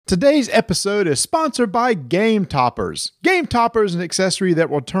Today's episode is sponsored by Game Toppers. Game Toppers is an accessory that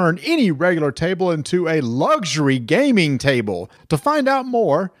will turn any regular table into a luxury gaming table. To find out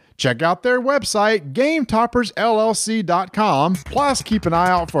more, check out their website, GameToppersLLC.com. Plus, keep an eye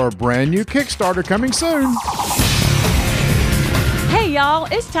out for a brand new Kickstarter coming soon. Hey y'all,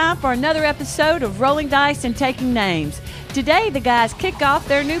 it's time for another episode of Rolling Dice and Taking Names. Today the guys kick off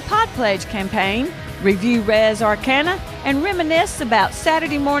their new Pod Pledge campaign, review Res Arcana, and reminisce about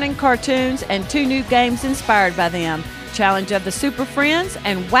Saturday morning cartoons and 2 new games inspired by them, Challenge of the Superfriends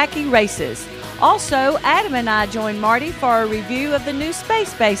and Wacky Races. Also, Adam and I join Marty for a review of the new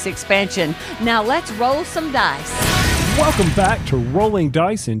Space Base expansion. Now let's roll some dice. Welcome back to Rolling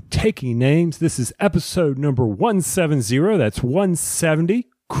Dice and Taking Names. This is episode number 170. That's 170.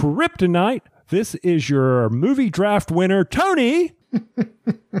 Kryptonite. This is your movie draft winner, Tony.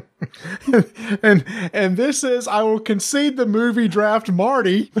 and this is, I will concede the movie draft,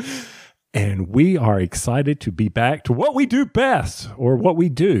 Marty. And we are excited to be back to what we do best, or what we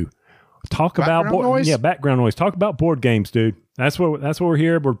do. Talk about background noise. Talk about board games, dude. That's what we're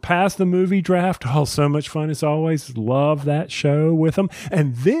here. We're past the movie draft. Oh, so much fun as always. Love that show with them.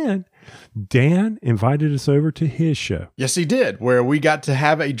 And then Dan invited us over to his show. Yes, he did, where we got to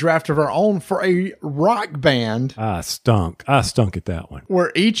have a draft of our own for a rock band. I stunk at that one.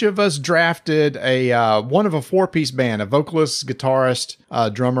 Where each of us drafted one of a 4-piece band, a vocalist, guitarist,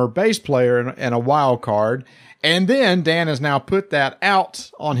 drummer, bass player, and a wild card. And then Dan has now put that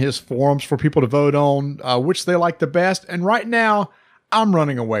out on his forums for people to vote on which they like the best. And right now, I'm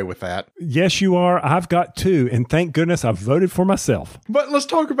running away with that. Yes, you are. I've got 2. And thank goodness I voted for myself. But let's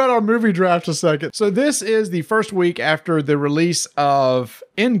talk about our movie draft a second. So this is the first week after the release of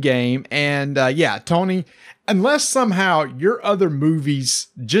Endgame. And Tony, unless somehow your other movies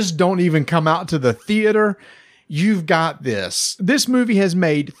just don't even come out to the theater, you've got this. This movie has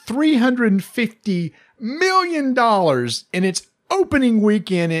made $350 million in its opening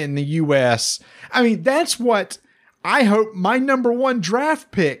weekend in the U.S. I mean, that's what I hope my number 1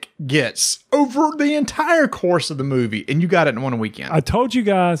 draft pick gets over the entire course of the movie. And you got it in one weekend. I told you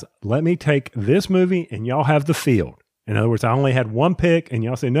guys, let me take this movie and y'all have the field. In other words, I only had 1 pick and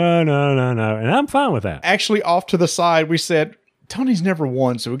y'all say, no. And I'm fine with that. Actually, off to the side, we said, Tony's never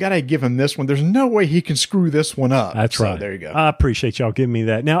won, so we got to give him this one. There's no way he can screw this one up. That's right. There you go. I appreciate y'all giving me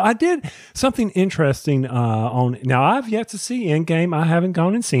that. Now, I did something interesting now, I've yet to see Endgame. I haven't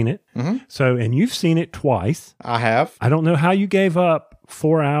gone and seen it. Mm-hmm. So, and you've seen it twice. I have. I don't know how you gave up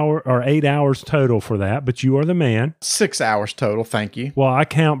 4 hours or 8 hours total for that, but you are the man. 6 hours total, thank you. Well, I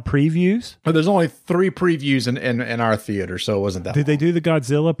count previews. But there's only 3 previews in our theater, so it wasn't that Did they do the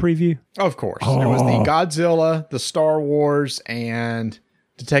Godzilla preview? Of course. There was the Godzilla, the Star Wars, and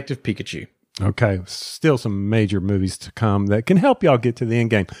Detective Pikachu. Okay, still some major movies to come that can help y'all get to the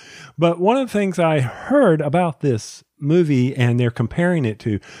end game. But one of the things I heard about this movie, and they're comparing it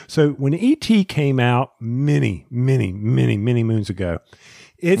to, so when E.T. came out many moons ago,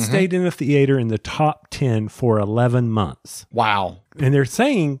 it stayed in the theater in the top 10 for 11 months. Wow. And they're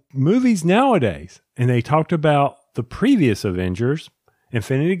saying movies nowadays, and they talked about the previous Avengers,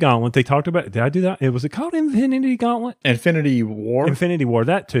 Infinity Gauntlet. They talked about, did I do that? Was it called Infinity Gauntlet? Infinity War,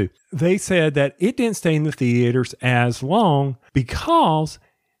 that too. They said that it didn't stay in the theaters as long because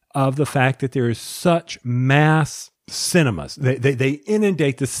of the fact that there is such mass cinemas. They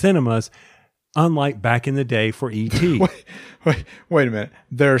inundate the cinemas, unlike back in the day for E.T. Wait a minute.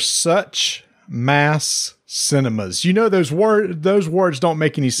 There's such mass cinemas. You know, those words don't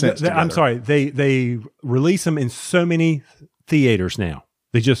make any sense. I'm sorry. They release them in so many theaters now.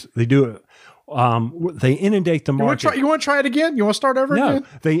 They do it. They inundate the market. You want to try it again? You want to start over again? No,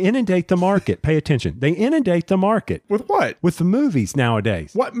 they inundate the market. Pay attention. They inundate the market. With what? With the movies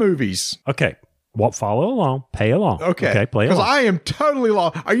nowadays. What movies? Okay. Well, follow along. Pay along. Okay. Play along. Because I am totally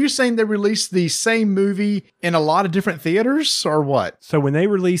lost. Are you saying they released the same movie in a lot of different theaters or what? So when they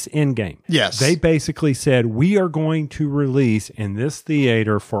release Endgame, yes, they basically said, we are going to release in this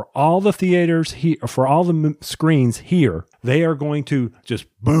theater for all the theaters here, for all the screens here. They are going to just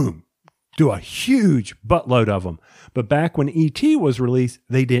boom, do a huge buttload of them. But back when E.T. was released,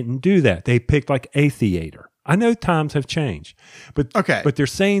 they didn't do that. They picked like a theater. I know times have changed, but they're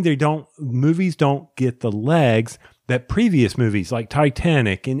saying movies don't get the legs that previous movies like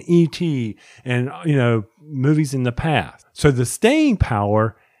Titanic and E.T. and, movies in the past. So the staying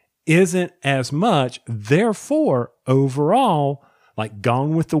power isn't as much. Therefore, overall, like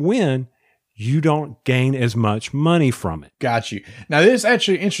Gone with the Wind, you don't gain as much money from it. Got you. Now, it is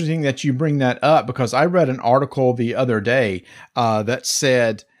actually interesting that you bring that up because I read an article the other day that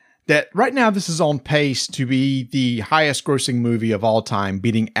said that right now this is on pace to be the highest grossing movie of all time,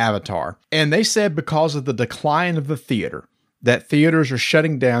 beating Avatar. And they said because of the decline of the theater, that theaters are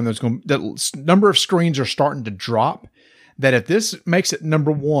shutting down, that number of screens are starting to drop, that if this makes it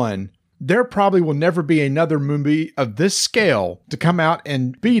number one, there probably will never be another movie of this scale to come out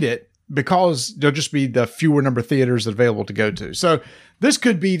and beat it, because there'll just be the fewer number of theaters available to go to. So this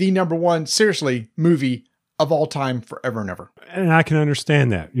could be the number one, seriously, movie of all time forever and ever. And I can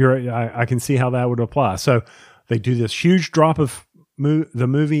understand that. I can see how that would apply. So they do this huge drop of the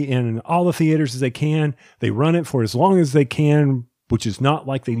movie in all the theaters as they can. They run it for as long as they can, which is not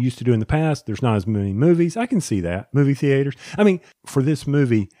like they used to do in the past. There's not as many movies. I can see that. Movie theaters. I mean, for this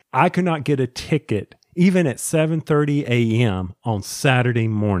movie, I could not get a ticket even at 7:30 a.m. on Saturday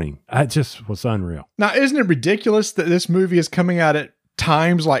morning. That just was unreal. Now, isn't it ridiculous that this movie is coming out at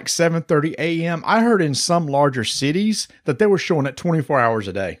times like 7:30 a.m.? I heard in some larger cities that they were showing it 24 hours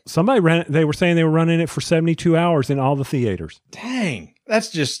a day. They were saying they were running it for 72 hours in all the theaters. Dang,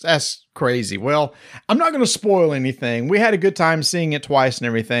 that's crazy. Well, I'm not going to spoil anything. We had a good time seeing it twice and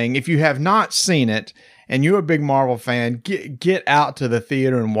everything. If you have not seen it, and you're a big Marvel fan, get out to the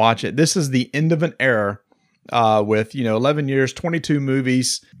theater and watch it. This is the end of an era with 11 years, 22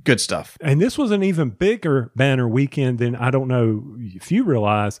 movies, good stuff. And this was an even bigger banner weekend than, I don't know if you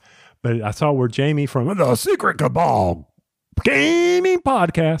realize, but I saw where Jamie from the Secret Cabal Gaming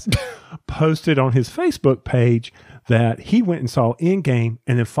Podcast posted on his Facebook page that he went and saw Endgame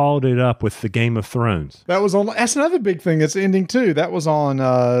and then followed it up with the Game of Thrones. That's another big thing that's ending too. That was on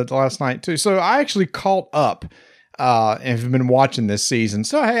last night too. So I actually caught up and have been watching this season.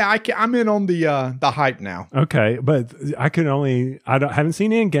 So hey, I'm in on the hype now. Okay, but I haven't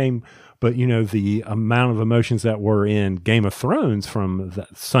seen Endgame, but the amount of emotions that were in Game of Thrones from the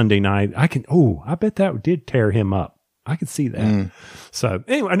Sunday night, I bet that did tear him up. I could see that. So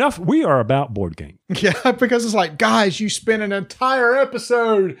anyway, enough. We are about board game. Yeah, because it's like, guys, you spent an entire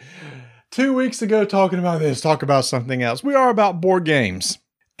episode 2 weeks ago talking about this. Talk about something else. We are about board games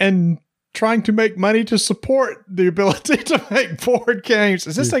and trying to make money to support the ability to make board games.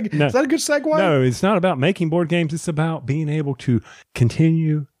 Is that a good segue? No, it's not about making board games. It's about being able to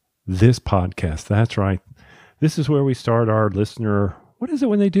continue this podcast. That's right. This is where we start our listener. What is it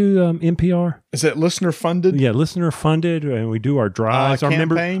when they do NPR? Is it listener funded? Yeah, listener funded, and we do our drives, our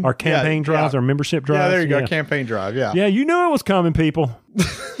campaign drives, our membership drives. Yeah, there you go, campaign drive. Yeah, yeah, you knew it was coming, people.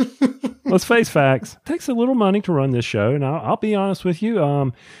 Let's face facts. It takes a little money to run this show, and I'll be honest with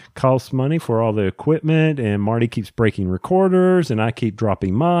you. Costs money for all the equipment, and Marty keeps breaking recorders, and I keep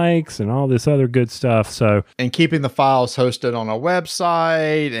dropping mics, and all this other good stuff. So, and keeping the files hosted on a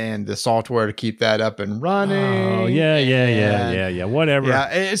website, and the software to keep that up and running. Oh yeah. Whatever.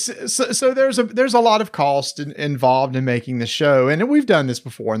 Yeah, so there's a lot of cost involved in making the show, and we've done this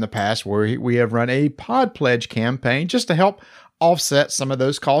before in the past where we have run a pod pledge campaign just to help offset some of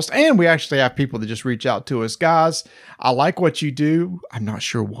those costs. And we actually have people that just reach out to us. Guys, I like what you do. I'm not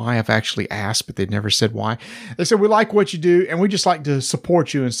sure why. I've actually asked, but they never said why. They said, we like what you do, and we just like to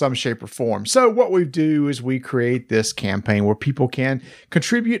support you in some shape or form. So what we do is we create this campaign where people can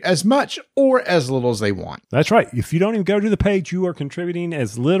contribute as much or as little as they want. That's right. If you don't even go to the page, you are contributing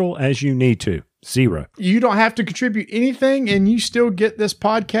as little as you need to. Zero. You don't have to contribute anything, and you still get this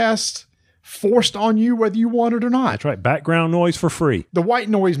podcast forced on you whether you want it or not. That's right. Background noise for free. The white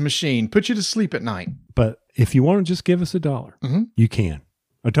noise machine. Put you to sleep at night. But if you want to just give us $1, you can.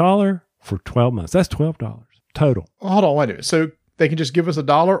 $1 for 12 months. That's $12 total. Hold on, wait a minute. So they can just give us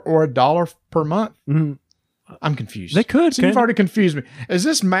 $1 or $1 per month? Mm-hmm. I'm confused. They could. So you've already confused me. Is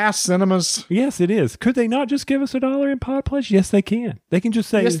this Mass Cinemas? Yes, it is. Could they not just give us $1 in pod pledge? Yes, they can. They can just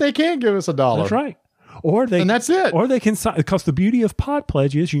say. Yes, they can give us $1. That's right. And that's it. Or they can sign, because the beauty of pod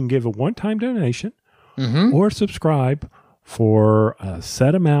pledge is you can give a one-time donation or subscribe for a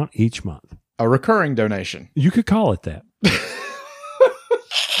set amount each month. A recurring donation. You could call it that.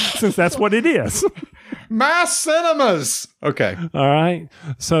 Since that's what it is. Mass Cinemas. Okay. All right.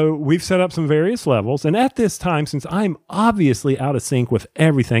 So we've set up some various levels. And at this time, since I'm obviously out of sync with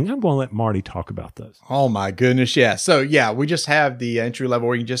everything, I'm going to let Marty talk about those. Oh, my goodness. Yeah. So, yeah, we just have the entry level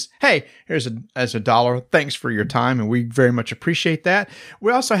where you can just, hey, here's $1. Thanks for your time. And we very much appreciate that.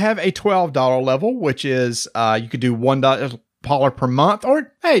 We also have a $12 level, which is you could do $1 per month,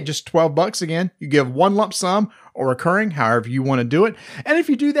 or hey, just $12 again. You give one lump sum or recurring, however you want to do it. And if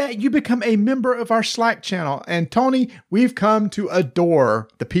you do that, you become a member of our Slack channel. And Tony, we've come to adore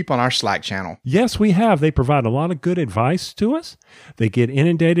the people on our Slack channel. Yes, we have. They provide a lot of good advice to us. They get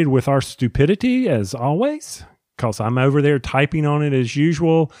inundated with our stupidity, as always, because I'm over there typing on it as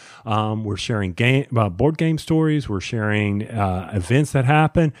usual. We're sharing board game stories. We're sharing events that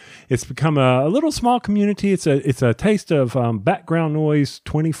happen. It's become a little small community. It's a taste of background noise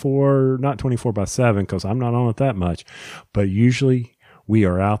 24/7 because I'm not on it that much. But usually we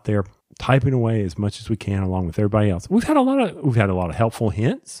are out there typing away as much as we can along with everybody else. We've had a lot of helpful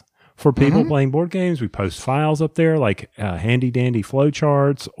hints for people playing board games. We post files up there like handy dandy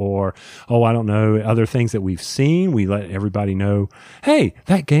flowcharts or, I don't know, other things that we've seen. We let everybody know, hey,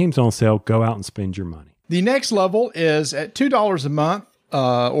 that game's on sale. Go out and spend your money. The next level is at $2 a month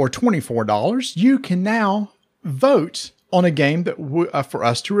or $24. You can now vote on a game that for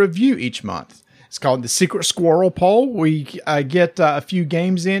us to review each month. It's called the Secret Squirrel Poll. We get a few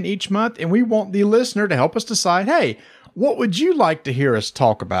games in each month, and we want the listener to help us decide, hey, what would you like to hear us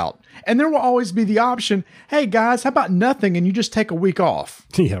talk about? And there will always be the option, hey, guys, how about nothing and you just take a week off?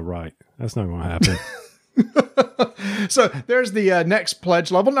 Yeah, right. That's not going to happen. So there's the next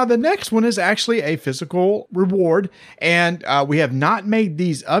pledge level. Now, the next one is actually a physical reward, and we have not made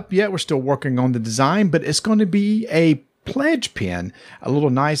these up yet. We're still working on the design, but it's going to be a pledge pin, a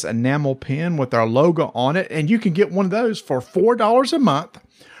little nice enamel pin with our logo on it, and you can get one of those for $4 a month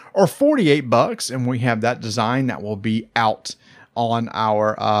or $48, and we have that design that will be out on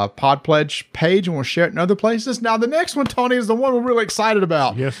our Pod Pledge page, and we'll share it in other places. Now, the next one, Tony, is the one we're really excited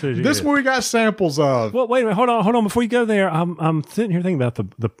about. Yes, it is. This one we got samples of. Well, wait a minute. Hold on. Before you go there, I'm sitting here thinking about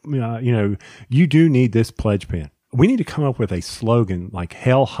you do need this pledge pin. We need to come up with a slogan like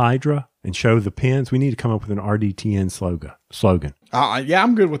Hail Hydra and show the pins. We need to come up with an RDTN slogan. Yeah,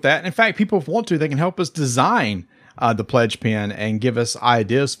 I'm good with that. In fact, people, if want to, they can help us design the pledge pin and give us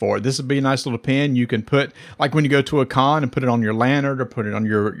ideas for it. This would be a nice little pin you can put, like when you go to a con, and put it on your lanyard or put it on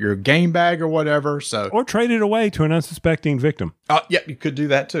your game bag or whatever. Or trade it away to an unsuspecting victim. Yep, you could do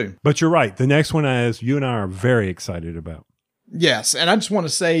that too. But you're right. The next one, as you and I are very excited about. Yes, and I just want to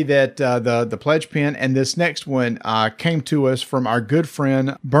say that the pledge pin and this next one came to us from our good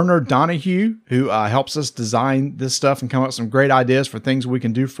friend Bernard Donahue, who helps us design this stuff and come up with some great ideas for things we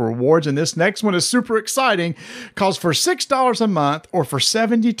can do for rewards. And this next one is super exciting because for $6 a month or for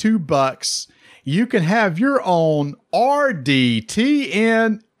 $72, you can have your own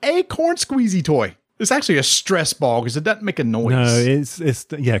RDTN acorn squeezy toy. It's actually a stress ball because it doesn't make a noise. No, it's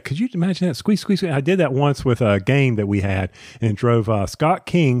yeah. Could you imagine that? Squeeze. I did that once with a game that we had and drove Scott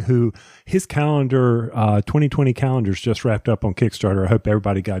King, who his calendar, 2020 calendar's just wrapped up on Kickstarter. I hope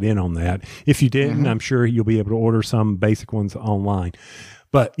everybody got in on that. If you didn't, I'm sure you'll be able to order some basic ones online.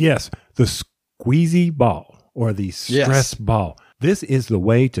 But yes, the squeezy ball or the stress ball. This is the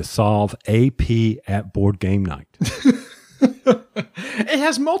way to solve AP at board game night. It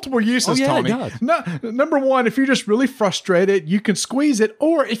has multiple uses, Tony. It does. No, number one, if you're just really frustrated, you can squeeze it.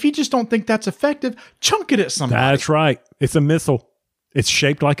 Or if you just don't think that's effective, chunk it at somebody. That's right. It's a missile. It's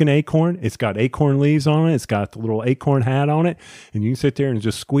shaped like an acorn. It's got acorn leaves on it. It's got the little acorn hat on it. And you can sit there and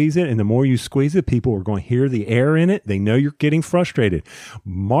just squeeze it. And the more you squeeze it, people are going to hear the air in it. They know you're getting frustrated.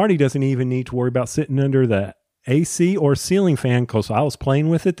 Marty doesn't even need to worry about sitting under the AC or ceiling fan because I was playing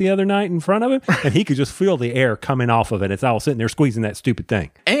with it the other night in front of him and he could just feel the air coming off of it as I was sitting there squeezing that stupid thing.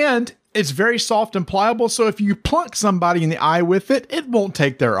 And it's very soft and pliable, so if you plunk somebody in the eye with it, it won't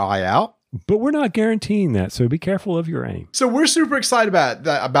take their eye out. But we're not guaranteeing that, so be careful of your aim. So we're super excited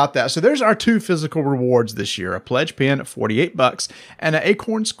about that. So there's our two physical rewards this year, a pledge pin at $48 and an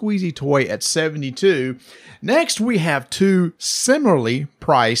acorn squeezy toy at $72. Next, we have two similarly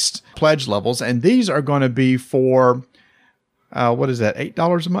priced pledge levels, and these are going to be for, what is that,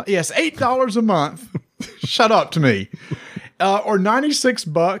 $8 a month? Yes, $8 a month. Shut up to me. Or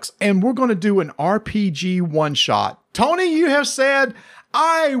 $96, and we're going to do an RPG one-shot. Tony, you have said,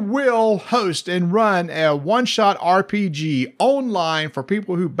 I will host and run a one-shot RPG online for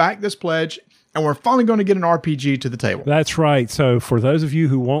people who back this pledge, and we're finally going to get an RPG to the table. That's right. So for those of you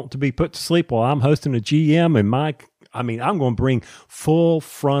who want to be put to sleep while I'm hosting a GM, I'm going to bring full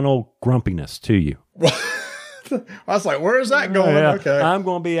frontal grumpiness to you. I was like, where is that going? Yeah. Okay. I'm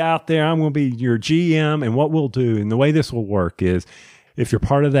going to be out there. I'm going to be your GM, and what we'll do, and the way this will work is if you're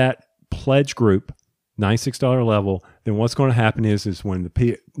part of that pledge group, $96 level, then what's going to happen is when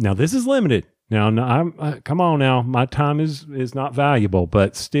now this is limited. Now, come on now, my time is not valuable,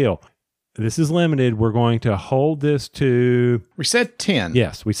 but still, this is limited. We're going to hold this to... We said 10.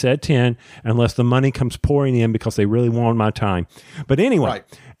 Yes, we said 10, unless the money comes pouring in because they really want my time. But anyway,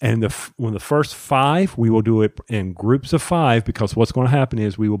 right. And when the first 5, we will do it in groups of 5 because what's going to happen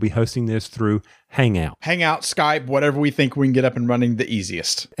is we will be hosting this through Hangout. Hangout, Skype, whatever we think we can get up and running the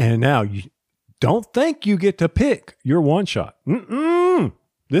easiest. And now... Don't think you get to pick your one shot.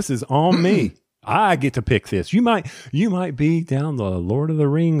 This is on me. I get to pick this. You might be down the Lord of the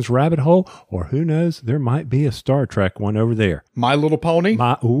Rings rabbit hole, or who knows, there might be a Star Trek one over there. My Little Pony?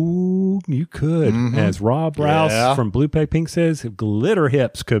 You could. As Rob Rouse from Blue Pay Pink says, Glitter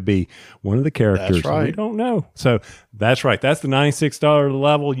Hips could be one of the characters. That's right. We don't know. So that's right. That's the $96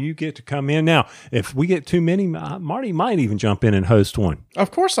 level. You get to come in. Now, if we get too many, Marty might even jump in and host one.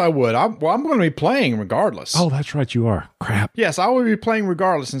 Of course I would. I'm going to be playing regardless. Oh, that's right. You are. Crap. Yes, I will be playing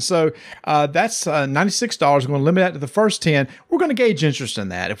regardless. And so that's $96. We're going to limit that to the first 10. We're going to gauge interest in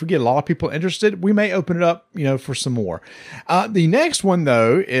that. If we get a lot of people interested, we may open it up, for some more. The next one,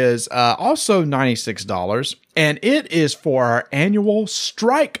 though, is also $96, and it is for our annual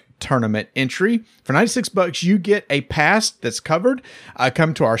Strike Tournament entry. For $96, you get a pass that's covered.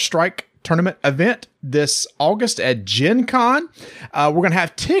 Come to our Strike Tournament event this August at Gen Con. We're going to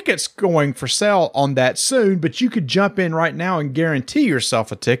have tickets going for sale on that soon, but you could jump in right now and guarantee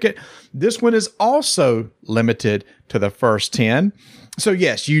yourself a ticket. This one is also limited to the first 10. So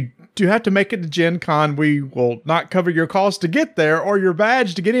yes, you do have to make it to Gen Con. We will not cover your cost to get there or your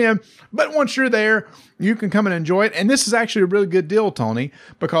badge to get in, but once you're there, you can come and enjoy it. And this is actually a really good deal, Tony,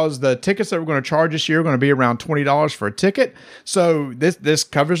 because the tickets that we're going to charge this year are going to be around $20 for a ticket. So this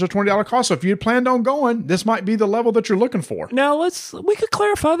covers a $20 cost. So if you planned on going, this might be the level that you're looking for. Now we could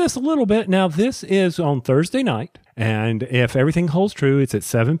clarify this a little bit. Now this is on Thursday night. And if everything holds true, it's at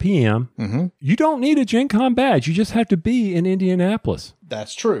 7 p.m. Mm-hmm. You don't need a Gen Con badge. You just have to be in Indianapolis.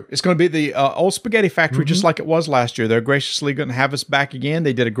 That's true. It's going to be the old Spaghetti Factory, just like it was last year. They're graciously going to have us back again.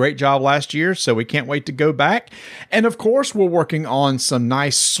 They did a great job last year, so we can't wait to go back. And of course, we're working on some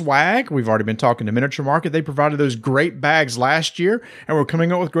nice swag. We've already been talking to Miniature Market. They provided those great bags last year, and we're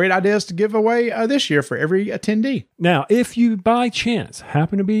coming up with great ideas to give away this year for every attendee. Now, if you by chance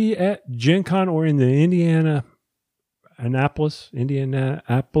happen to be at Gen Con or in the Indianapolis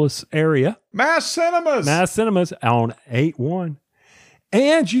area. Mass Cinemas on 8/1.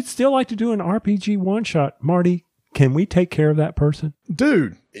 And you'd still like to do an RPG one-shot. Marty, can we take care of that person?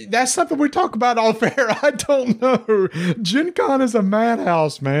 Dude, that's something we talk about off air. I don't know. Gen Con is a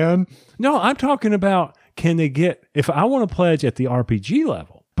madhouse, man. No, I'm talking about can they get, if I want to pledge at the RPG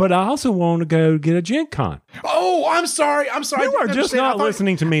level, but I also want to go get a Gen Con. Oh, I'm sorry. You are just not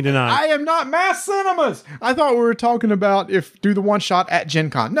listening to me tonight. I am not. Mass Cinemas. I thought we were talking about if do the one shot at Gen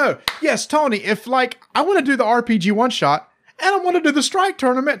Con. No. Yes, Tony, if I want to do the RPG one shot and I want to do the Strike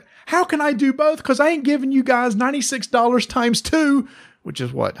Tournament, how can I do both? Because I ain't giving you guys $96 times 2, which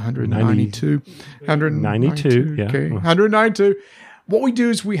is what? 192? 192, yeah. Okay. 192. What we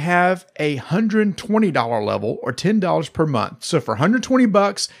do is we have a $120 level or $10 per month. So for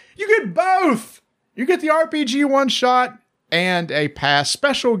 $120, you get both. You get the RPG one shot and a pass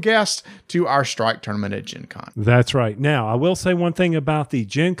special guest to our Strike Tournament at Gen Con. That's right. Now, I will say one thing about the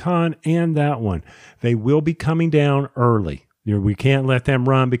Gen Con and that one. They will be coming down early. We can't let them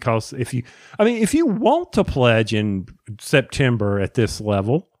run because if you want to pledge in September at this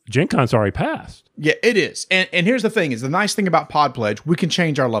level, Gen Con's already passed. Yeah, it is. And here's the thing is the nice thing about Pod Pledge, we can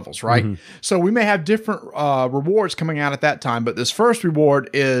change our levels, right? Mm-hmm. So we may have different rewards coming out at that time, but this first reward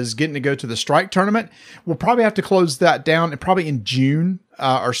is getting to go to the Strike Tournament. We'll probably have to close that down probably in June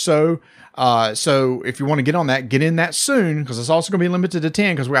or so. So if you want to get on that, get in that soon because it's also going to be limited to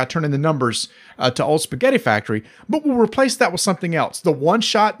 10 because we got to turn in the numbers to Old Spaghetti Factory. But we'll replace that with something else. The one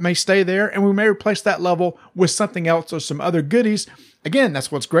shot may stay there, and we may replace that level with something else or some other goodies. Again,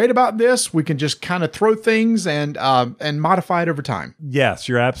 that's what's great about this. We can just kind of throw things and modify it over time. Yes,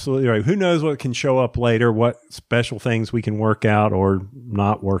 you're absolutely right. Who knows what can show up later, what special things we can work out or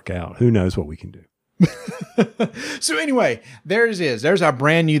not work out. Who knows what we can do. So anyway, there it is. There's our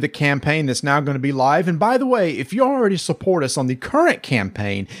brand new campaign that's now going to be live. And by the way, if you already support us on the current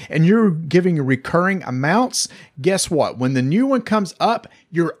campaign and you're giving recurring amounts, guess what? When the new one comes up,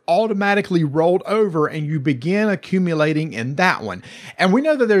 you're automatically rolled over and you begin accumulating in that one. And we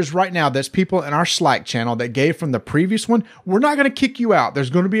know that there's people in our Slack channel that gave from the previous one. We're not going to kick you out.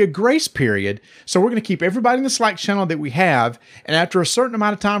 There's going to be a grace period. So we're going to keep everybody in the Slack channel that we have. And after a certain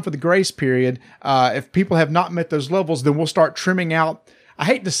amount of time for the grace period, if people have not met those levels, then we'll start trimming out. I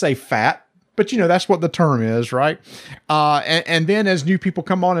hate to say fat, but that's what the term is, right? And then as new people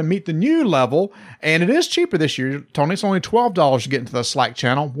come on and meet the new level, and it is cheaper this year, Tony, it's only $12 to get into the Slack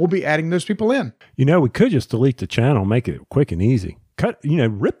channel. We'll be adding those people in. We could just delete the channel, make it quick and easy.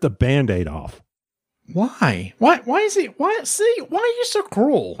 Rip the Band-Aid off. Why? Why is it? Why are you so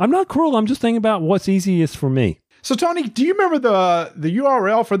cruel? I'm not cruel. I'm just thinking about what's easiest for me. So, Tony, do you remember the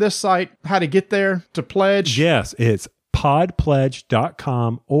URL for this site, how to get there to pledge? Yes, it's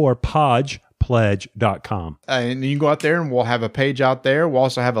podpledge.com or podpledge.com. podpledge.com. And you can go out there and we'll have a page out there. We'll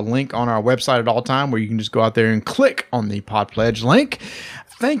also have a link on our website at all time where you can just go out there and click on the Pod Pledge link.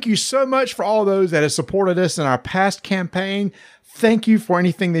 Thank you so much for all those that have supported us in our past campaign. Thank you for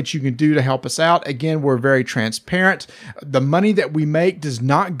anything that you can do to help us out. Again, we're very transparent. The money that we make does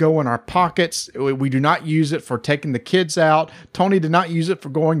not go in our pockets. We do not use it for taking the kids out. Tony did not use it for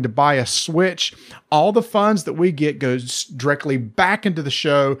going to buy a Switch. All the funds that we get goes directly back into the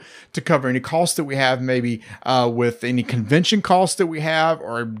show to cover any costs that we have, maybe with any convention costs that we have,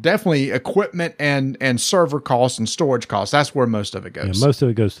 or definitely equipment and server costs and storage costs. That's where most of it goes. Yeah, most of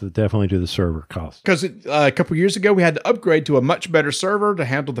it goes definitely to the server costs. Because a couple years ago, we had to upgrade to a much better server to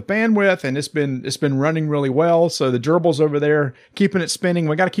handle the bandwidth, and it's been running really well. So the gerbils over there keeping it spinning.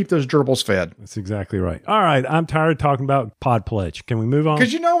 We got to keep those gerbils fed. That's exactly right. All right, I'm tired of talking about Pod Pledge. Can we move on?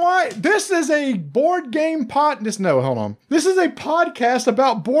 Because you know what? This is a board game hold on. This is a podcast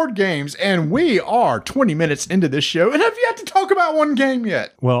about board games, and we are 20 minutes into this show, and have yet to talk about one game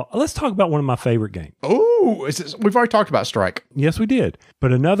yet. Well, let's talk about one of my favorite games. Oh, we've already talked about Strike. Yes, we did.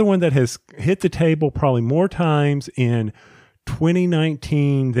 But another one that has hit the table probably more times in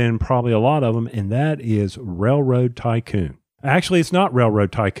 2019 than probably a lot of them, and that is Railroad Tycoon. Actually, it's not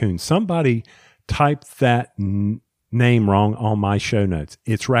Railroad Tycoon. Somebody typed that name wrong on my show notes.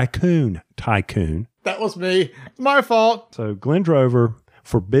 It's Raccoon Tycoon. That was me. My fault. So Glenn Drover,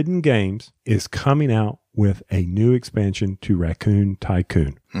 Forbidden Games, is coming out with a new expansion to Raccoon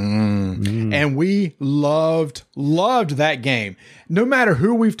Tycoon. And we loved that game. No matter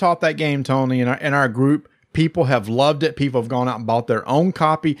who we've taught that game, Tony, in our group, people have loved it. People have gone out and bought their own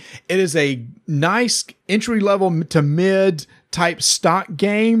copy. It is a nice entry-level to mid type stock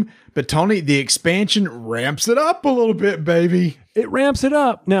game. But Tony, the expansion ramps it up a little bit, baby. It ramps it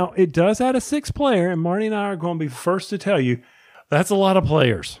up. Now, it does add a 6th player, and Marty and I are going to be first to tell you that's a lot of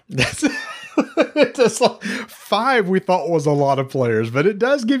players. That's 5 we thought was a lot of players, but it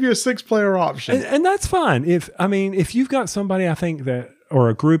does give you a 6-player option. And that's fine. If you've got somebody, I think that, or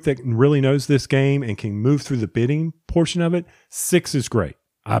a group that really knows this game and can move through the bidding portion of it, 6 is great.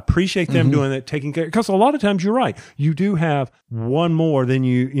 I appreciate them doing that, taking care, because a lot of times you're right. You do have one more than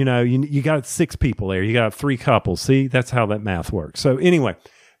you got 6 people there. You got 3 couples. See, that's how that math works. So anyway,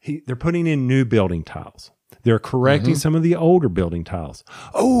 they're putting in new building tiles. They're correcting some of the older building tiles.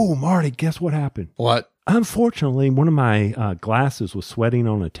 Oh, Marty, guess what happened? What? Unfortunately, one of my glasses was sweating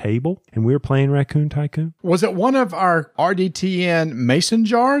on a table, and we were playing Raccoon Tycoon. Was it one of our RDTN mason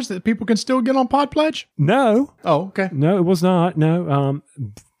jars that people can still get on Pod Pledge? No. Oh, okay. No, it was not. No,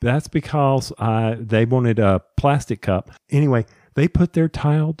 that's because they wanted a plastic cup. Anyway, they put their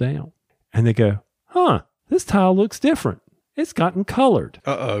tile down, and they go, this tile looks different. It's gotten colored.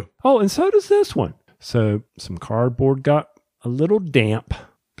 Uh-oh. Oh, and so does this one. So some cardboard got a little damp,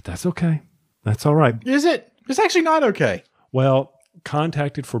 but that's okay. That's all right. Is it? It's actually not okay. Well,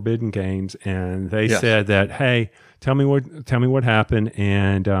 contacted Forbidden Games, and they said that, hey, tell me what happened,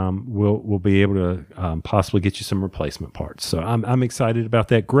 and we'll be able to possibly get you some replacement parts. So I'm excited about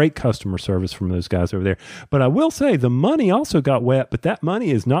that. Great customer service from those guys over there. But I will say the money also got wet, but that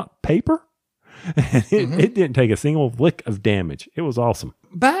money is not paper. It didn't take a single lick of damage. It was awesome.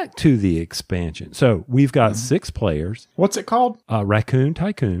 Back to the expansion. So we've got 6 players. What's it called? Raccoon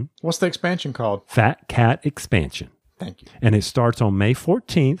Tycoon. What's the expansion called? Fat Cat Expansion. Thank you. And it starts on May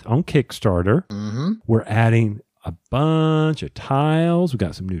 14th on Kickstarter. We're adding a bunch of tiles. We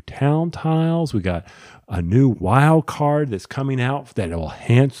got some new town tiles. We got a new wild card that's coming out that will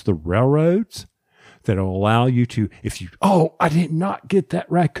enhance the railroads. That will allow you to, I did not get that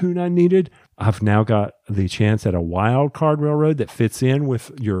raccoon I needed. I've now got the chance at a wild card railroad that fits in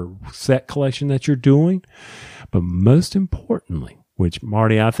with your set collection that you're doing. But most importantly, which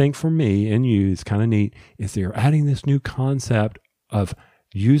Marty, I think for me and you is kind of neat, is they're adding this new concept of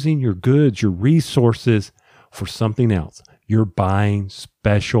using your goods, your resources for something else. You're buying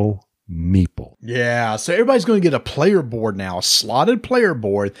special meeple. Yeah, so everybody's going to get a player board now, a slotted player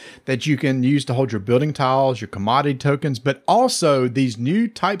board that you can use to hold your building tiles, your commodity tokens, but also these new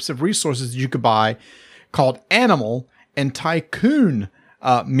types of resources that you could buy called Animal and Tycoon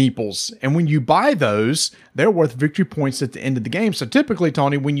meeples. And when you buy those, they're worth victory points at the end of the game. So typically,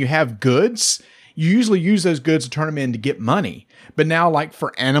 Tony, when you have goods, you usually use those goods to turn them in to get money. But now, like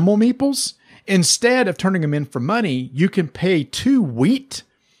for Animal meeples, instead of turning them in for money, you can pay 2 wheat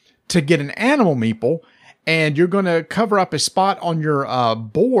to get an animal meeple, and you're going to cover up a spot on your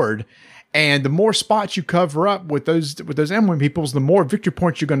board. And the more spots you cover up with those animal meeples, the more victory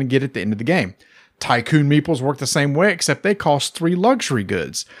points you're going to get at the end of the game. Tycoon meeples work the same way, except they cost 3 luxury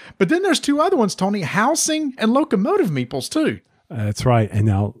goods. But then there's 2 other ones, Tony, housing and locomotive meeples too. That's right. And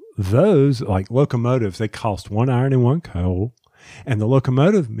now those, like locomotives, they cost 1 iron and 1 coal. And the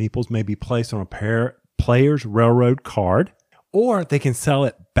locomotive meeples may be placed on a player's railroad card, or they can sell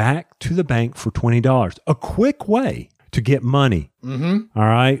it back to the bank for $20. A quick way to get money. Mm-hmm. All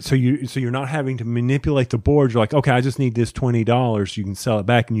right. So you're not having to manipulate the board. You're like, okay, I just need this $20. You can sell it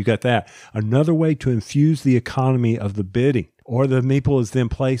back and you got that. Another way to infuse the economy of the bidding. Or the meeple is then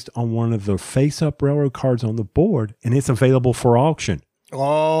placed on one of the face-up railroad cards on the board, and it's available for auction.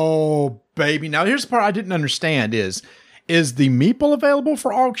 Oh, baby. Now, here's the part I didn't understand is the meeple available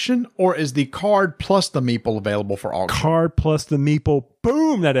for auction, or is the card plus the meeple available for auction? Card plus the meeple,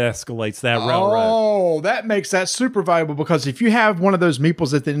 boom, that escalates that railroad. Oh, that makes that super valuable, because if you have one of those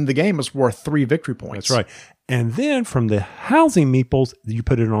meeples at the end of the game, it's worth 3 victory points. That's right. And then from the housing meeples, you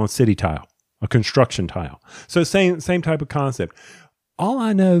put it on a city tile, a construction tile. So same type of concept. All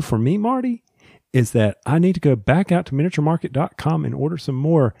I know for me, Marty, is that I need to go back out to miniaturemarket.com and order some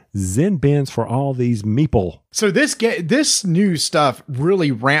more Zen bins for all these meeple. So this new stuff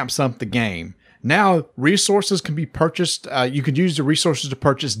really ramps up the game. Now resources can be purchased. You can use the resources to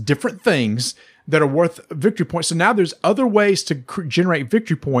purchase different things that are worth victory points. So now there's other ways to generate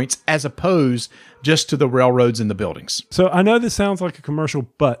victory points as opposed just to the railroads and the buildings. So I know this sounds like a commercial,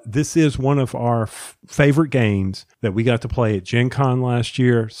 but this is one of our favorite games that we got to play at Gen Con last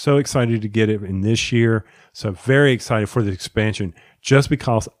year. So excited to get it in this year. So very excited for the expansion, just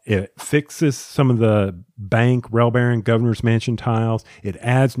because it fixes some of the bank, rail baron, governor's mansion tiles. It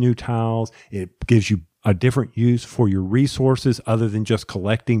adds new tiles. It gives you a different use for your resources other than just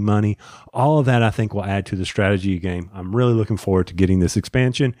collecting money. All of that, I think, will add to the strategy game. I'm really looking forward to getting this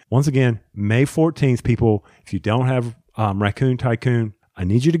expansion. Once again, May 14th, people, if you don't have Raccoon Tycoon, I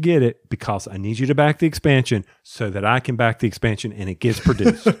need you to get it, because I need you to back the expansion so that I can back the expansion and it gets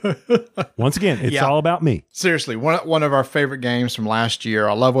produced. Once again, it's all about me. Seriously, one of our favorite games from last year.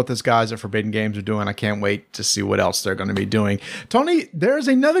 I love what these guys at Forbidden Games are doing. I can't wait to see what else they're going to be doing. Tony, there's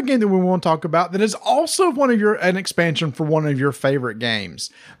another game that we want to talk about that is also an expansion for one of your favorite games.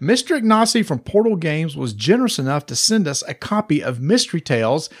 Mr. Ignacy from Portal Games was generous enough to send us a copy of Mystery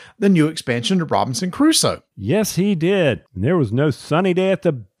Tales, the new expansion to Robinson Crusoe. Yes, he did. And there was no sunny day at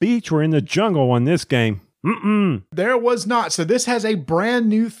the beach or in the jungle on this game. There was not. So this has a brand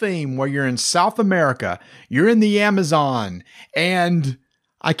new theme where you're in South America, you're in the Amazon, and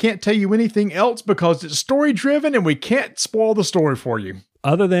I can't tell you anything else because it's story driven and we can't spoil the story for you.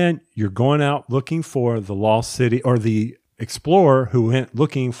 Other than you're going out looking for the lost city, or the explorer who went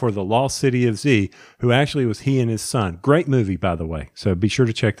looking for the lost city of Z, who actually was he and his son. Great movie, by the way. So be sure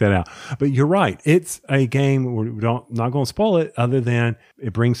to check that out. But you're right. It's a game. We're not going to spoil it, other than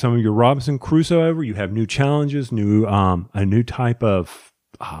it brings some of your Robinson Crusoe over. You have new challenges, a new type of,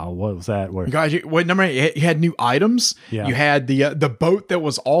 what was that? Where, guys, you had new items. Yeah. You had the boat that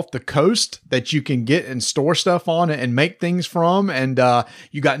was off the coast that you can get and store stuff on and make things from. And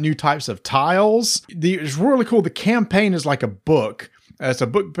you got new types of tiles. It's really cool. The campaign is like a book. It's a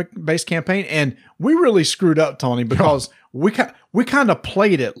book-based campaign. And we really screwed up, Tony, because we kind of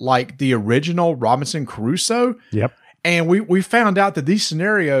played it like the original Robinson Crusoe. Yep. And we found out that these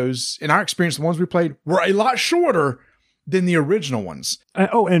scenarios, in our experience, the ones we played, were a lot shorter than the original ones.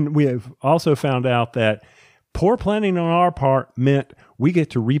 And we have also found out that poor planning on our part meant we get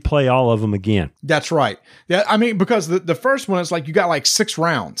to replay all of them again. That's right. Yeah, I mean, because the first one, it's like you got like 6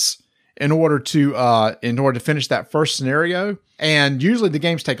 rounds in order to finish that first scenario. And usually the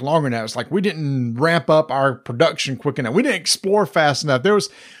games take longer now. It's like we didn't ramp up our production quick enough. We didn't explore fast enough.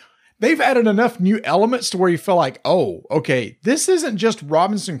 They've added enough new elements to where you feel like, oh, okay, this isn't just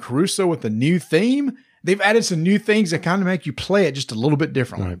Robinson Crusoe with a new theme. They've added some new things that kind of make you play it just a little bit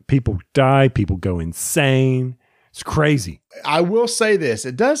differently. Right. People die. People go insane. It's crazy. I will say this.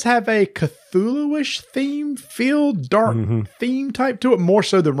 It does have a Cthulhu-ish theme, dark theme type to it, more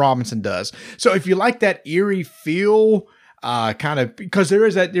so than Robinson does. So if you like that eerie feel, kind of, because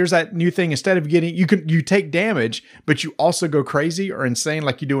there's that new thing, instead of you take damage, but you also go crazy or insane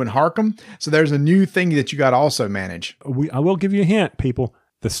like you do in Harkham. So there's a new thing that you got to also manage. I will give you a hint, people.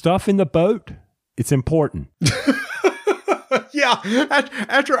 The stuff in the boat, it's important. Yeah.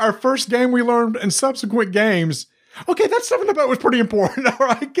 After our first game, we learned in subsequent games, okay, that stuff in the boat was pretty important. All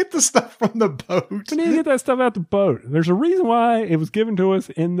right, get the stuff from the boat. We need to get that stuff out the boat. There's a reason why it was given to us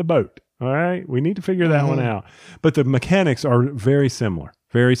in the boat. All right, we need to figure that one out. But the mechanics are very similar.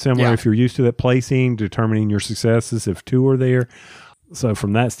 Very similar. Yeah. If you're used to that placing, determining your successes, if 2 are there. So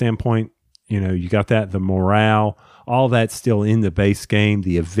from that standpoint, you got that, the morale, all that's still in the base game.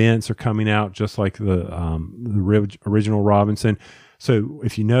 The events are coming out just like the original Robinson. So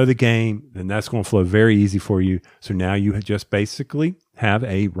if you know the game, then that's going to flow very easy for you. So now you just basically have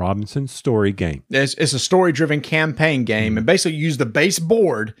a Robinson story game. It's a story-driven campaign game, and basically you use the base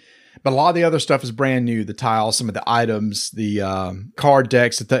board, but a lot of the other stuff is brand new. The tiles, some of the items, the card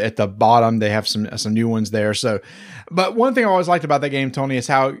decks at the bottom, they have some new ones there. So, but one thing I always liked about that game, Tony, is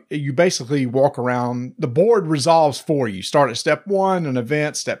how you basically walk around. The board resolves for you. Start at step 1, an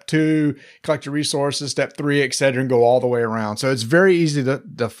event, step 2, collect your resources, step 3, etc., and go all the way around. So it's very easy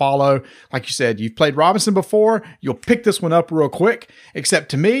to follow. Like you said, you've played Robinson before. You'll pick this one up real quick.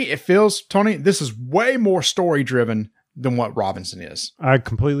 Except to me, it feels, Tony, this is way more story-driven than what Robinson is. I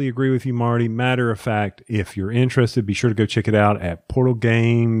completely agree with you, Marty. Matter of fact, if you're interested, be sure to go check it out at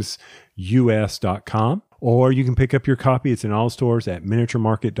portalgamesus.com, or you can pick up your copy. It's in all stores at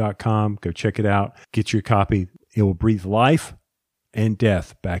miniaturemarket.com. Go check it out. Get your copy. It will breathe life and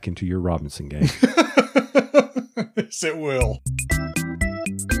death back into your Robinson game. Yes, it will.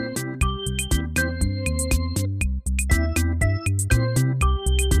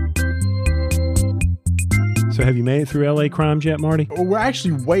 So have you made it through LA Crimes yet, Marty? We're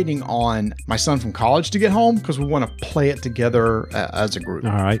actually waiting on my son from college to get home because we want to play it together as a group.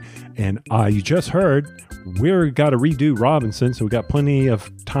 All right. And you just heard we're got to redo Robinson, so we got plenty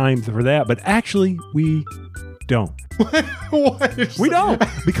of time for that. But actually, we don't. We don't,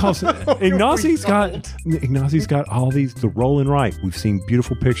 because Ignacio's got all these, the roll and write. We've seen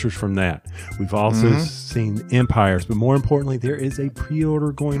beautiful pictures from that. We've also seen Empires, but more importantly, there is a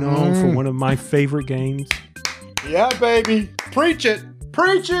pre-order going on for one of my favorite games. Yeah, baby. Preach it.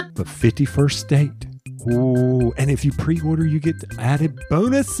 Preach it. The 51st State. Ooh, and if you pre-order, you get added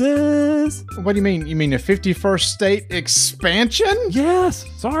bonuses. What do you mean? You mean a 51st State expansion? Yes.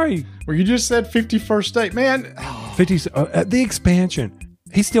 Sorry. Well, you just said 51st State. Man. 50, the expansion.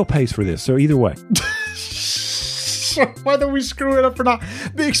 He still pays for this, so either way. Whether we screw it up or not.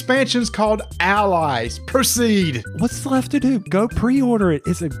 The expansion's called Allies. Proceed. What's left to do? Go pre-order it.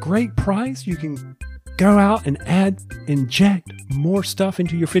 It's a great price. You can go out and inject more stuff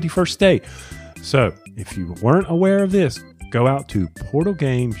into your 51st State. So, if you weren't aware of this, go out to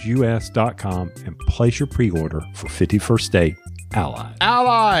portalgamesus.com and place your pre-order for 51st State Allies.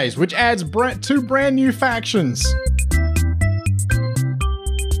 Allies, which adds 2 brand new factions.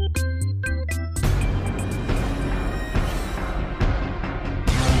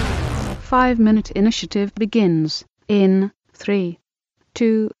 Five-minute initiative begins in 3,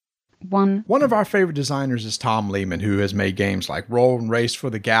 2, 1. One of our favorite designers is Tom Lehman, who has made games like Roll and Race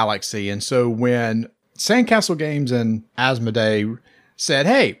for the Galaxy. And so when Sandcastle Games and Asmodee said,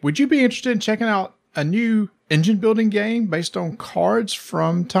 hey, would you be interested in checking out a new engine building game based on cards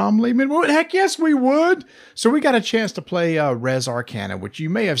from Tom Lehman? Well, heck yes, we would. So we got a chance to play Res Arcana, which you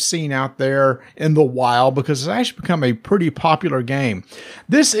may have seen out there in the wild because it's actually become a pretty popular game.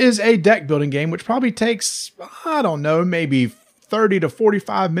 This is a deck building game, which probably takes, I don't know, maybe 30 to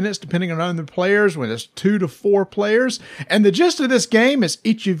 45 minutes, depending on the players, when it's 2 to 4 players. And the gist of this game is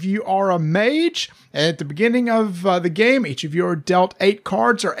each of you are a mage. And at the beginning of the game, each of you are dealt 8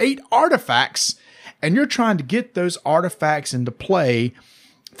 cards or 8 artifacts. And you're trying to get those artifacts into play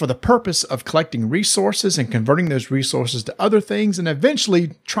for the purpose of collecting resources and converting those resources to other things and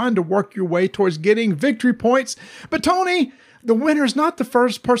eventually trying to work your way towards getting victory points. But Tony, the winner is not the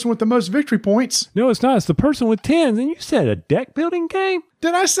first person with the most victory points. No, it's not. It's the person with 10s. And you said a deck building game?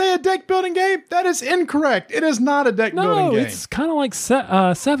 Did I say a deck building game? That is incorrect. It is not a deck building game. No, it's kind of like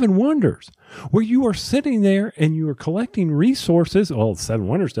Seven Wonders, where you are sitting there and you are collecting resources. Well, Seven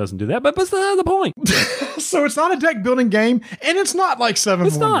Wonders doesn't do that, but that's not the point. So it's not a deck building game, and it's not like Seven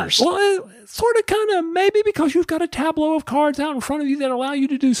Wonders. Not. Well, it's sort of kind of maybe because you've got a tableau of cards out in front of you that allow you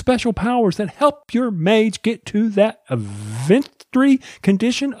to do special powers that help your mage get to that victory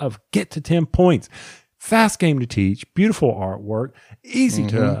condition of get to 10 points. Fast game to teach, beautiful artwork, easy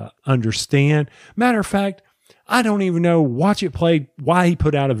to understand. Matter of fact, I don't even know, watch it play, why he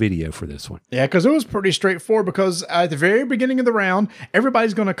put out a video for this one. Yeah, because it was pretty straightforward because at the very beginning of the round,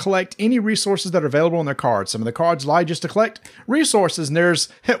 everybody's going to collect any resources that are available on their cards. Some of the cards allow you just to collect resources, and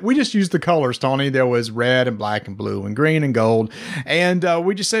we just used the colors, Tony. There was red and black and blue and green and gold. And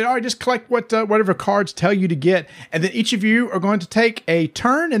we just said, all right, just collect whatever cards tell you to get. And then each of you are going to take a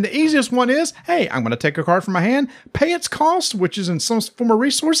turn. And the easiest one is, hey, I'm going to take a card from my hand, pay its cost, which is in some form of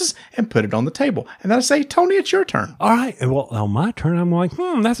resources, and put it on the table. And then I say, Tony, it's your turn. All right. Well, on my turn, I'm like,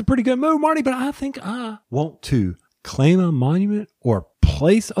 that's a pretty good move, Marty, but I think I want to claim a monument or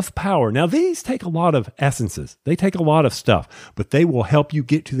place of power. Now, these take a lot of essences. They take a lot of stuff, but they will help you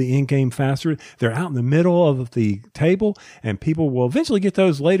get to the end game faster. They're out in the middle of the table, and people will eventually get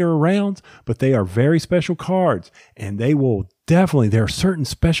those later rounds, but they are very special cards, and they will definitely, there are certain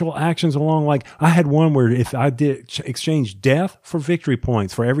special actions along. Like I had one where if I did exchange death for victory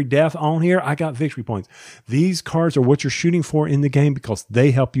points, for every death on here, I got victory points. These cards are what you're shooting for in the game because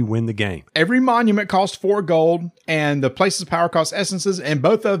they help you win the game. Every monument costs 4 gold, and the places of power cost essences, and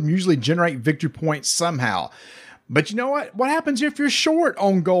both of them usually generate victory points somehow. But you know what? What happens if you're short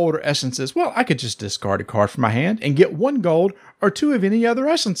on gold or essences? Well, I could just discard a card from my hand and get 1 gold or 2 of any other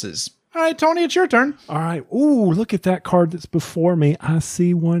essences. All right, Tony, it's your turn. All right. Ooh, look at that card that's before me. I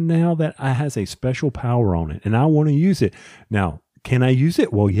see one now that has a special power on it, and I want to use it. Now, can I use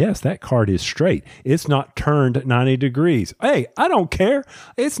it? Well, yes, that card is straight. It's not turned 90 degrees. Hey, I don't care.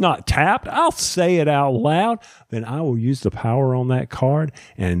 It's not tapped. I'll say it out loud. Then I will use the power on that card,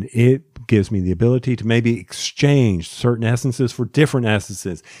 and it gives me the ability to maybe exchange certain essences for different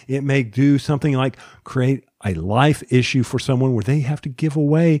essences. It may do something like create a life issue for someone where they have to give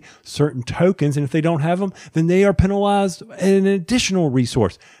away certain tokens, and if they don't have them, then they are penalized an additional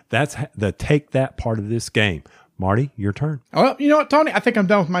resource. That's the take that part of this game. Marty, your turn. Well, you know what, Tony? I think I'm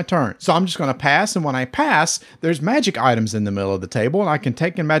done with my turn. So I'm just going to pass, and when I pass, there's magic items in the middle of the table, and I can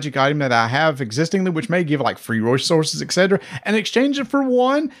take a magic item that I have existingly, which may give like free resources, etc., and exchange it for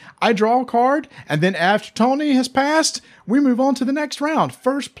one. I draw a card, and then after Tony has passed, we move on to the next round.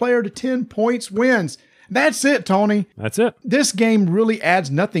 First player to 10 points wins. That's it, Tony. That's it. This game really adds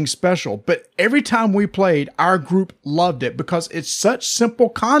nothing special, but every time we played, our group loved it because it's such simple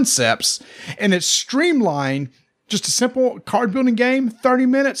concepts and it's streamlined. Just a simple card building game, 30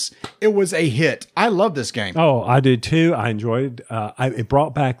 minutes. It was a hit. I love this game. Oh, I did too. I enjoyed it. It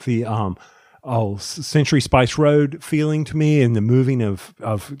brought back the Century Spice Road feeling to me, and the moving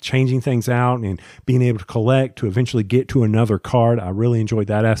of changing things out and being able to collect to eventually get to another card. I really enjoyed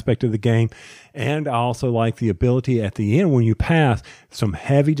that aspect of the game. And I also like the ability at the end when you pass, some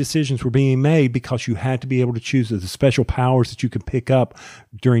heavy decisions were being made because you had to be able to choose the special powers that you could pick up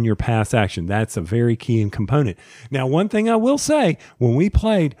during your pass action. That's a very key component. Now, one thing I will say, when we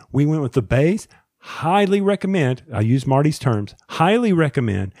played, we went with the base. Highly recommend, I use Marty's terms, highly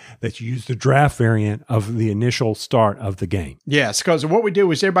recommend that you use the draft variant of the initial start of the game. Yes, because what we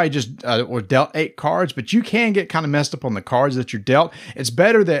do is everybody just were dealt 8 cards, but you can get kind of messed up on the cards that you're dealt. It's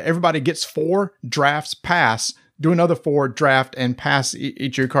better that everybody gets 4 drafts pass, do another 4 draft, and pass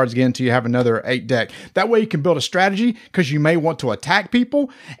each of your cards again until you have another 8 deck. That way you can build a strategy because you may want to attack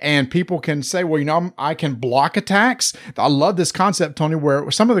people, and people can say, well, you know, I can block attacks. I love this concept, Tony, where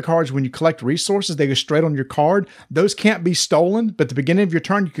some of the cards, when you collect resources, they go straight on your card. Those can't be stolen, but at the beginning of your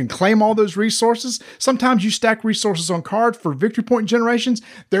turn, you can claim all those resources. Sometimes you stack resources on card for victory point generations.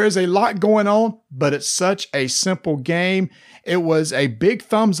 There is a lot going on, but it's such a simple game. It was a big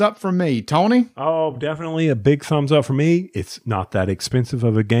thumbs up for me. Tony? Oh, definitely a big thumbs up for me. It's not that expensive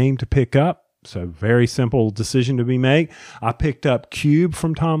of a game to pick up. So very simple decision to be made. I picked up Cube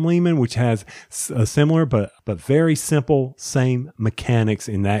from Tom Lehman, which has a similar but very simple, same mechanics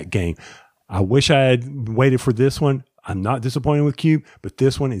in that game. I wish I had waited for this one. I'm not disappointed with Cube, but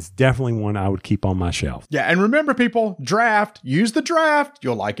this one is definitely one I would keep on my shelf. Yeah, and remember, people, draft. Use the draft.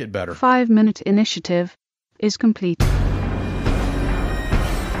 You'll like it better. 5-minute initiative is complete.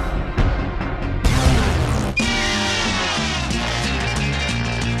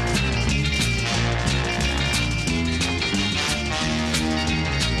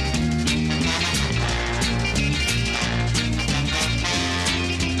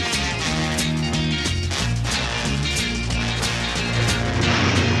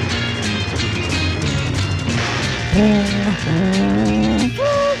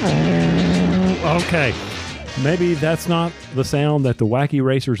 Okay, maybe that's not the sound that the Wacky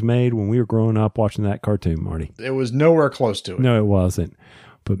Racers made when we were growing up watching that cartoon, Marty. It was nowhere close to it. No, it wasn't.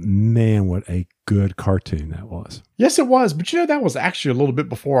 But man, what a good cartoon that was. Yes, it was. But you know, that was actually a little bit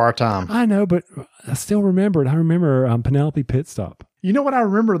before our time. I know, but I still remember it. I remember Penelope Pitstop. You know what I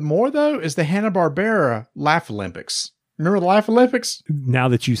remember more, though, is the Hanna-Barbera Laugh Olympics. Remember the Laugh Olympics? Now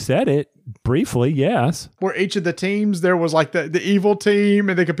that you said it, briefly, yes. Where each of the teams, there was like the evil team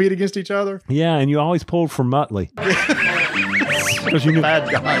and they compete against each other. Yeah, and you always pulled for Muttley. Because you knew,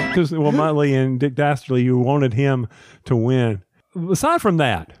 bad guy. Because, well, Muttley and Dick Dastardly, you wanted him to win. Aside from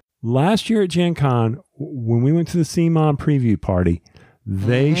that, last year at Gen Con, when we went to the CMON preview party,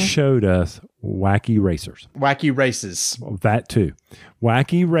 they showed us Wacky Racers. Wacky Races. That too.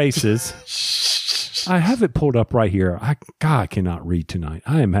 Wacky Races. I have it pulled up right here. I cannot read tonight.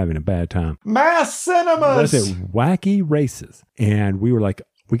 I am having a bad time. Mass Cinemas. That's it. Wacky Races. And we were like,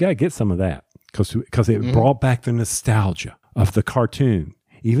 we got to get some of that because it brought back the nostalgia of the cartoon.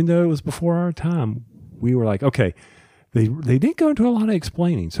 Even though it was before our time, we were like, okay, They didn't go into a lot of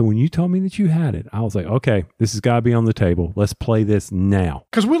explaining. So when you told me that you had it, I was like, okay, this has got to be on the table. Let's play this now.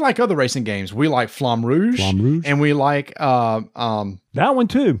 Because we like other racing games. We like Flamme Rouge. And we like that one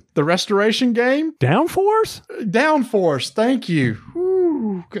too. The restoration game. Downforce? Downforce. Thank you.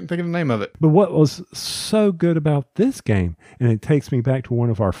 Whew, couldn't think of the name of it. But what was so good about this game, and it takes me back to one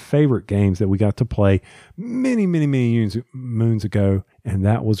of our favorite games that we got to play many moons ago, and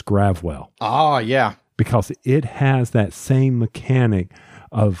that was Gravwell. Ah, yeah. Because it has that same mechanic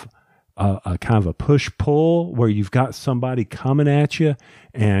of a kind of a push-pull where you've got somebody coming at you,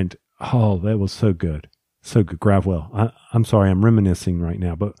 and that was so good. So good. Gravwell. I'm sorry, I'm reminiscing right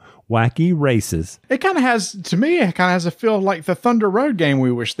now, but Wacky Races. It kind of has, to me, it kind of has a feel like the Thunder Road game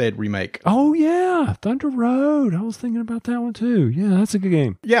we wish they'd remake. Oh, yeah. Thunder Road. I was thinking about that one, too. Yeah, that's a good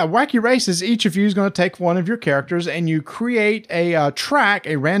game. Yeah, Wacky Races, each of you is going to take one of your characters and you create a track,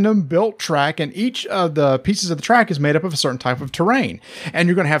 a random built track, and each of the pieces of the track is made up of a certain type of terrain. And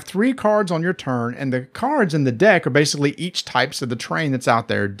you're going to have 3 cards on your turn, and the cards in the deck are basically each types of the terrain that's out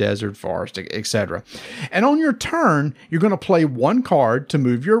there, desert, forest, etc. And on your turn, you're going to play 1 card to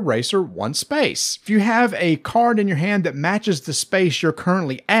move your racer 1 space. If you have a card in your hand that matches the space you're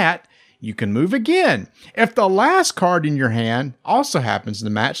currently at, you can move again. If the last card in your hand also happens to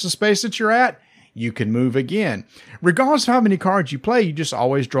match the space that you're at, you can move again. Regardless of how many cards you play, you just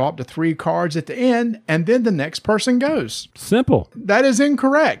always draw up to 3 cards at the end, and then the next person goes. Simple. That is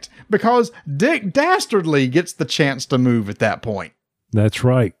incorrect, because Dick Dastardly gets the chance to move at that point. That's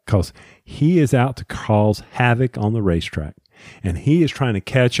right, because he is out to cause havoc on the racetrack. And he is trying to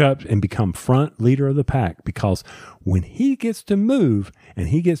catch up and become front leader of the pack, because when he gets to move and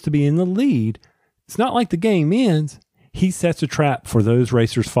he gets to be in the lead, it's not like the game ends. He sets a trap for those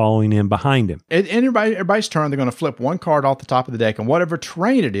racers following in behind him. At everybody's turn, they're going to flip 1 card off the top of the deck, and whatever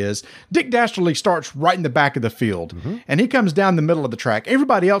terrain it is, Dick Dastardly starts right in the back of the field, and he comes down the middle of the track.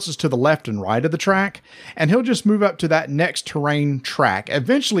 Everybody else is to the left and right of the track, and he'll just move up to that next terrain track.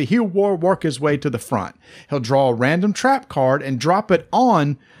 Eventually, he'll work his way to the front. He'll draw a random trap card and drop it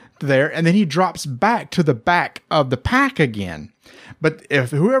on there, and then he drops back to the back of the pack again. But if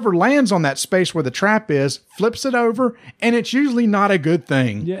whoever lands on that space where the trap is, flips it over, and it's usually not a good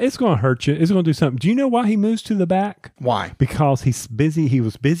thing. Yeah, it's going to hurt you. It's going to do something. Do you know why he moves to the back? Why? Because he's busy. He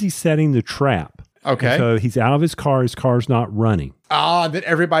was busy setting the trap. Okay. And so he's out of his car. His car's not running. Then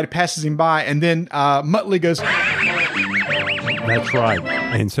everybody passes him by, and then Muttley goes... That's right.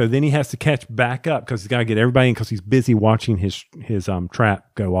 And so then he has to catch back up because he's got to get everybody in because he's busy watching his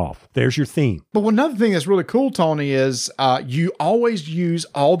trap go off. There's your theme. But another thing that's really cool, Tony, is you always use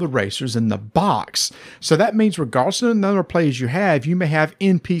all the racers in the box. So that means regardless of the number of plays you have, you may have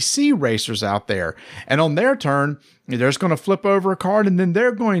NPC racers out there. And on their turn, they're just going to flip over a card, and then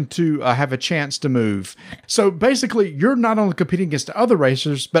they're going to have a chance to move. So basically, you're not only competing against the other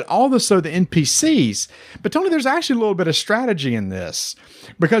racers, but also the NPCs. But Tony, there's actually a little bit of strategy in this.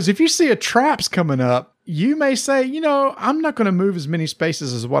 Because if you see a trap's coming up, you may say, I'm not going to move as many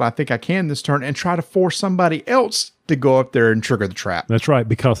spaces as what I think I can this turn and try to force somebody else to go up there and trigger the trap. That's right,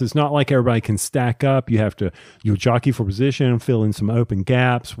 because it's not like everybody can stack up. You'll jockey for position, fill in some open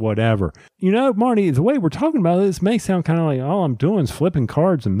gaps, whatever. Marty, the way we're talking about this may sound kind of like all I'm doing is flipping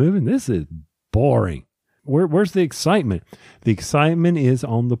cards and moving. This is boring. Where's the excitement? The excitement is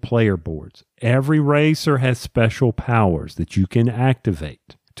on the player boards. Every racer has special powers that you can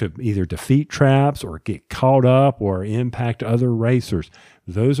activate to either defeat traps or get caught up or impact other racers.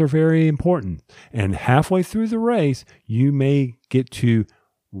 Those are very important. And halfway through the race, you may get to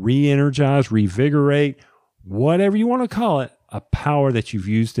re-energize, revigorate, whatever you want to call it, a power that you've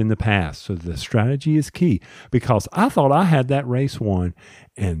used in the past. So the strategy is key, because I thought I had that race won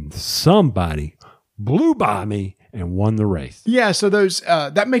and somebody blew by me and won the race. Yeah, so those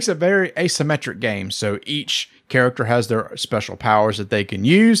that makes a very asymmetric game. So each character has their special powers that they can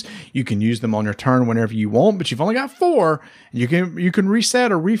use. You can use them on your turn whenever you want, but you've only got 4. You can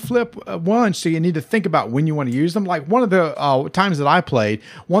reset or reflip one, so you need to think about when you want to use them. Like one of the times that I played,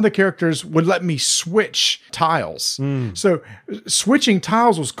 one of the characters would let me switch tiles. So switching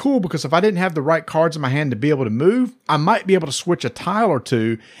tiles was cool because if I didn't have the right cards in my hand to be able to move, I might be able to switch a tile or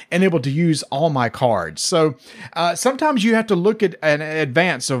two and able to use all my cards. So sometimes you have to look at an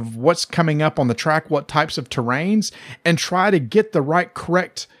advance of what's coming up on the track, what types of terrains, and try to get the right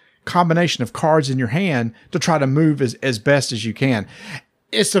correct combination of cards in your hand to try to move as best as you can.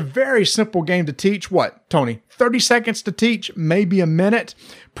 It's a very simple game to teach. What, Tony? 30 seconds to teach, maybe a minute,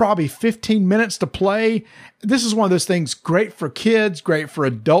 probably 15 minutes to play. This is one of those things great for kids, great for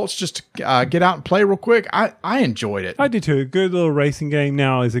adults, just to get out and play real quick. I enjoyed it. I did too. A good little racing game.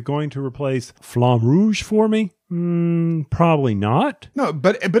 Now, is it going to replace Flamme Rouge for me? Probably not. No,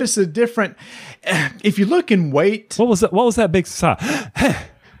 but it's a different. If you look in weight, What was that? What was that big sigh?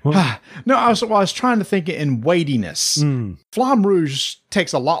 no, I was trying to think in weightiness. Flamme Rouge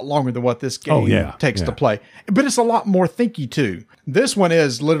takes a lot longer than what this game takes to play, but it's a lot more thinky too. This one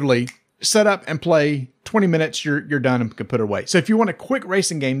is literally set up and play. 20 minutes, you're done and can put it away. So if you want a quick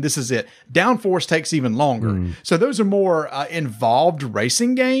racing game, this is it. Downforce takes even longer. So those are more involved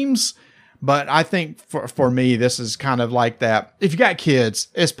racing games. But I think for me, this is kind of like that. If you got kids,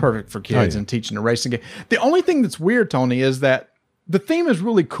 it's perfect for kids and teaching a racing game. The only thing that's weird, Tony, is that the theme is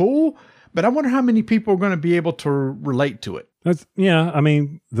really cool, but I wonder how many people are going to be able to relate to it. I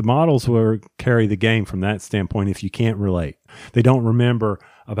mean, the models will carry the game from that standpoint if you can't relate. They don't remember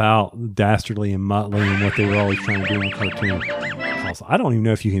about Dastardly and Muttley and what they were always trying to do in the cartoon. Also, I don't even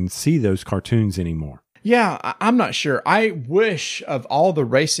know if you can see those cartoons anymore. Yeah, I'm not sure. I wish of all the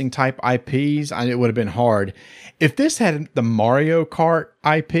racing type IPs, it would have been hard. If this had the Mario Kart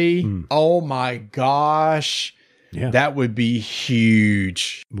IP, oh my gosh, that would be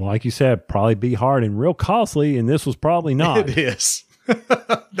huge. Well, like you said, probably be hard and real costly, and this was probably not. It is.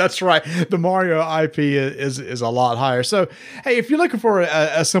 That's right. The Mario IP is a lot higher. So, hey, if you're looking for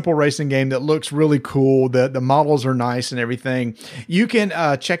a simple racing game that looks really cool, the models are nice and everything, you can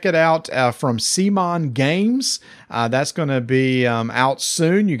check it out from Simon Games. That's going to be out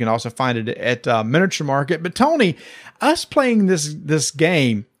soon. You can also find it at Miniature Market. But Tony, us playing this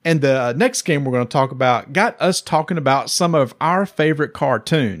game and the next game we're going to talk about got us talking about some of our favorite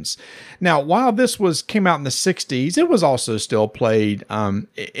cartoons. Now, while this came out in the 60s, it was also still played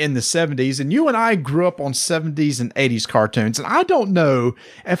in the 70s. And you and I grew up on 70s and 80s cartoons. And I don't know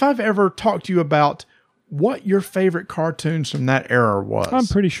if I've ever talked to you about what your favorite cartoons from that era was. I'm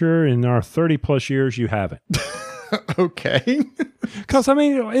pretty sure in our 30 plus years you haven't. Okay. Because, I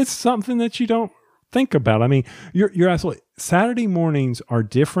mean, it's something that you don't think about. I mean, you're absolutely. Saturday mornings are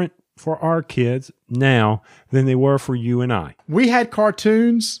different for our kids now than they were for you and I. We had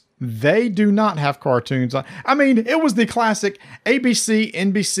cartoons. They do not have cartoons. I mean, it was the classic ABC,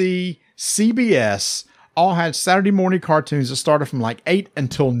 NBC, CBS. All had Saturday morning cartoons that started from like 8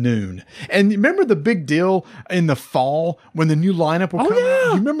 until noon. And remember the big deal in the fall when the new lineup would come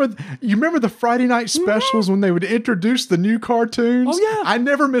out? You remember the Friday night specials when they would introduce the new cartoons? Oh, yeah. I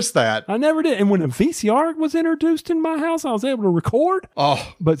never missed that. I never did. And when a VCR was introduced in my house, I was able to record.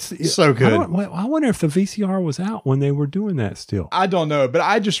 Oh, but so good. I wonder if the VCR was out when they were doing that still. I don't know, but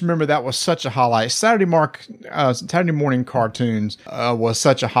I just remember that was such a highlight. Saturday morning cartoons was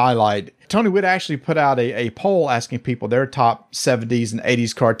such a highlight. Tony would actually put out a poll asking people their top 70s and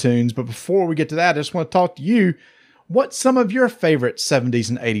 80s cartoons. But before we get to that, I just want to talk to you. What's some of your favorite 70s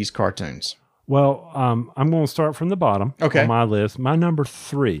and 80s cartoons? Well, I'm going to start from the bottom on my list. My number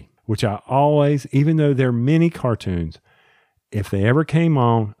 3, which I always, even though there are many cartoons, if they ever came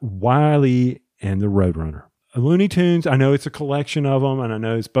on, Wile-E and the Roadrunner. Looney Tunes, I know it's a collection of them, and I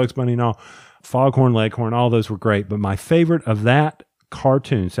know it's Bugs Bunny and all. Foghorn Leghorn, all those were great. But my favorite of that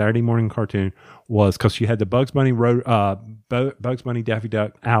cartoon, Saturday morning cartoon, was because you had the Bugs Bunny Daffy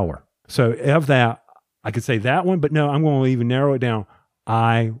Duck hour. So of that, I could say that one, but no, I'm going to even narrow it down.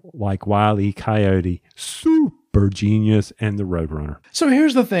 I like Wile-E Coyote, Super Genius, and the Roadrunner. So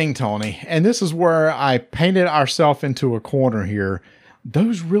here's the thing, Tony, and this is where I painted ourselves into a corner here.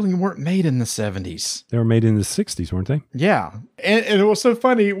 Those really weren't made in the 70s. They were made in the 60s, weren't they? Yeah. And it was so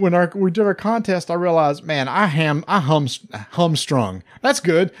funny when we did our contest, I realized, man, I humstrung. That's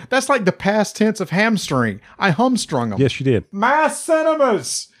good. That's like the past tense of hamstring. I humstrung them. Yes, you did. My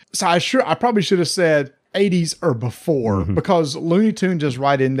cinemas. So I probably should have said 80s or before, because Looney Tunes is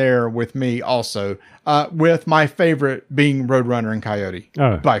right in there with me also, with my favorite being Roadrunner and Coyote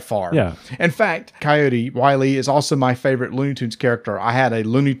by far. Yeah. In fact, Wile-E is also my favorite Looney Tunes character. I had a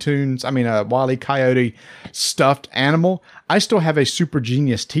Wile-E Coyote stuffed animal. I still have a Super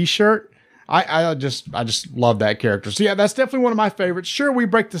Genius t-shirt. I just love that character. So yeah, that's definitely one of my favorites. Sure, we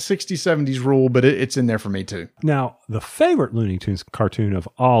break the 60s, 70s rule, but it's in there for me too. Now, the favorite Looney Tunes cartoon of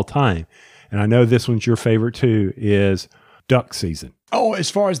all time, and I know this one's your favorite too, is Duck Season. Oh, as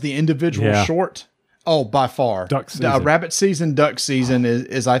far as the individual short? Oh, by far. Duck Season. Rabbit Season, Duck Season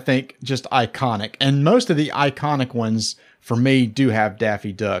is, I think, just iconic. And most of the iconic ones, for me, do have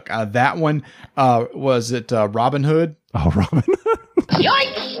Daffy Duck. That one, was it Robin Hood? Oh, Robin Hood.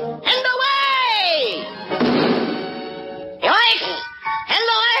 Yoinks and away! Yoinks and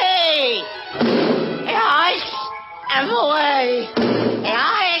away! Yoinks and away!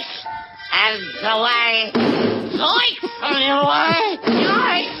 Yoinks and away! Yoinks and away!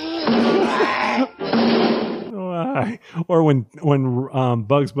 Yoinks! Or when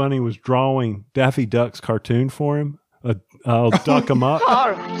Bugs Bunny was drawing Daffy Duck's cartoon for him, I'll duck him up.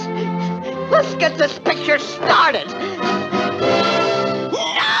 All right. Let's get this picture started.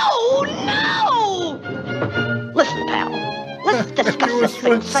 No! Listen, pal. Let's discuss this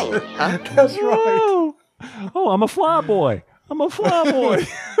thing frankly, huh? That's right. Oh, I'm a fly boy.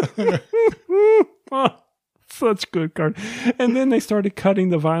 Oh, such good card. And then they started cutting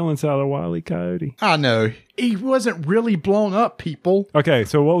the violence out of Wile E. Coyote. I know. He wasn't really blown up, people. Okay,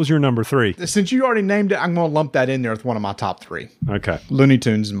 so what was your number 3? Since you already named it, I'm going to lump that in there with one of my top 3. Okay. Looney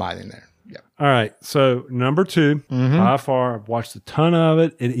Tunes is mine in there. Yeah. All right. So number 2, by far, I've watched a ton of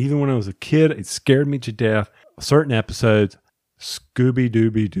it. And even when I was a kid, it scared me to death. Certain episodes,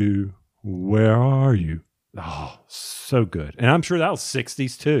 Scooby-Dooby-Doo, where are you? Oh, so good. And I'm sure that was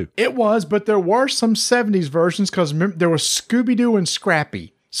 60s too. It was, but there were some 70s versions because there was Scooby-Doo and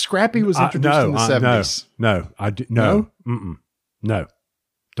Scrappy. Scrappy was introduced in the 70s. No.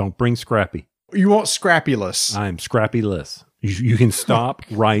 Don't bring Scrappy. You want Scrappyless. I am Scrappyless. You can stop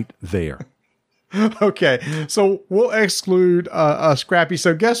right there. Okay, so we'll exclude Scrappy.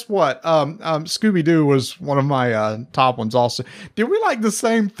 So guess what? Scooby-Doo was one of my top ones also. Did we like the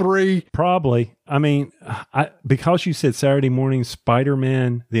same 3? Probably. I mean, because you said Saturday morning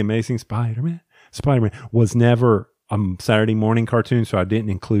Spider-Man, the Amazing Spider-Man was never a Saturday morning cartoon, so I didn't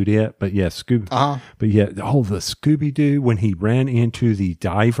include it. But yeah, But yeah, the Scooby-Doo when he ran into the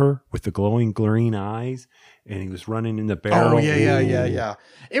diver with the glowing green eyes. And he was running in the barrel. Oh, yeah.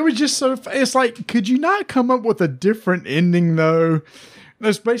 It was just so... It's like, could you not come up with a different ending, though?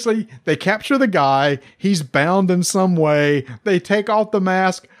 It's basically, they capture the guy. He's bound in some way. They take off the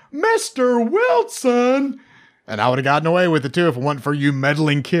mask. Mr. Wilson! And I would have gotten away with it, too, if it wasn't for you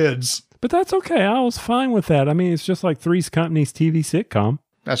meddling kids. But that's okay. I was fine with that. I mean, it's just like Three's Company's TV sitcom.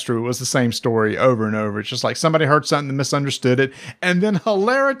 That's true. It was the same story over and over. It's just like somebody heard something and misunderstood it, and then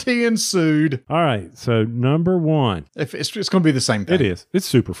hilarity ensued. All right. So number 1. If it's going to be the same thing. It is. It's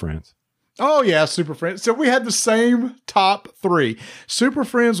Super Friends. Oh, yeah, Super Friends. So we had the same top 3. Super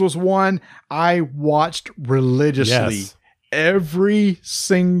Friends was one I watched religiously every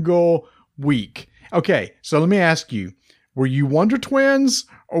single week. Okay, so let me ask you, were you Wonder Twins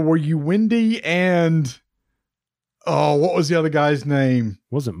or were you Wendy and... Oh, what was the other guy's name?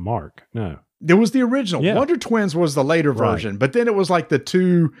 Wasn't Mark. No. It was the original. Yeah. Wonder Twins was the later version, but then it was like the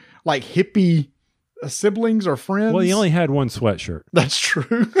 2 like hippie siblings or friends. Well, he only had one sweatshirt. That's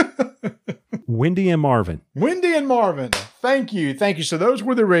true. Wendy and Marvin. Wendy and Marvin. Thank you. So those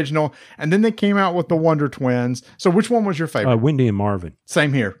were the original, and then they came out with the Wonder Twins. So which one was your favorite? Wendy and Marvin.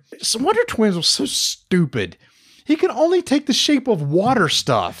 Same here. So Wonder Twins was so stupid. He could only take the shape of water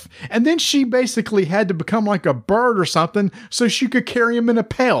stuff. And then she basically had to become like a bird or something so she could carry him in a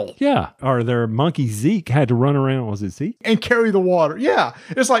pail. Yeah. Or their monkey Zeke had to run around. Was it Zeke? And carry the water. Yeah.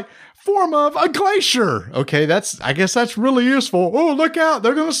 It's like form of a glacier. Okay. I guess that's really useful. Oh, look out.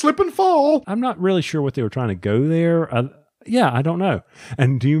 They're going to slip and fall. I'm not really sure what they were trying to go there. I don't know.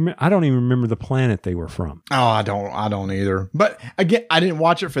 And I don't even remember the planet they were from. Oh, I don't either. But again, I didn't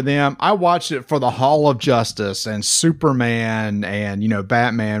watch it for them. I watched it for the Hall of Justice and Superman and,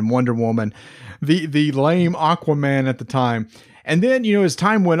 Batman, Wonder Woman, the lame Aquaman at the time. And then, as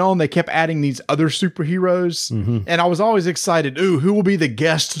time went on, they kept adding these other superheroes. Mm-hmm. And I was always excited. Ooh, who will be the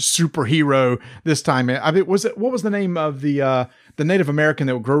guest superhero this time? I mean, what was the name of the Native American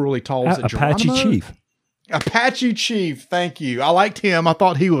that would grow really tall? Was it Apache Geronimo? Chief. Apache Chief, thank you. I liked him. I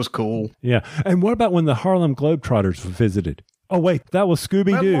thought he was cool. Yeah. And what about when the Harlem Globetrotters visited? Oh, wait, that was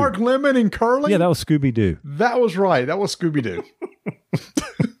Scooby-Doo. Mark Lemon and Curly? Yeah, that was Scooby-Doo. That was right. That was Scooby-Doo.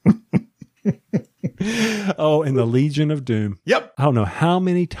 Oh, and the Legion of Doom. Yep. I don't know how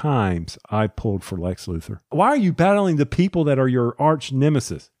many times I pulled for Lex Luthor. Why are you battling the people that are your arch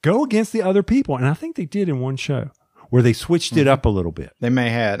nemesis? Go against the other people. And I think they did in one show, where they switched it up a little bit. They may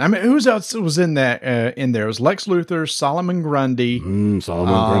have. I mean, who else was in that? In there, it was Lex Luthor, Solomon Grundy,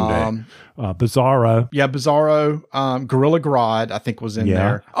 Solomon Grundy, Bizarro. Yeah, Bizarro. Gorilla Grodd, I think, was in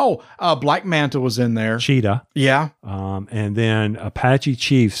there. Oh, Black Manta was in there. Cheetah. Yeah. And then Apache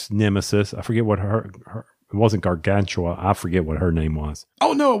Chief's nemesis. I forget what her it wasn't Gargantua. I forget what her name was.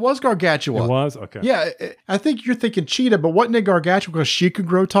 Oh, no, it was Gargantua. It was? Okay. Yeah, I think you're thinking Cheetah, but wasn't it Gargantua because she could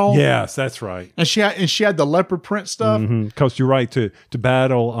grow tall? Yes, that's right. And she had the leopard print stuff? Because you're right, to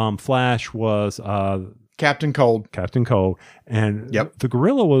battle Flash was... Captain Cold. Captain Cold. And the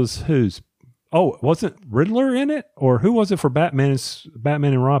gorilla was whose? Oh, wasn't Riddler in it? Or who was it for Batman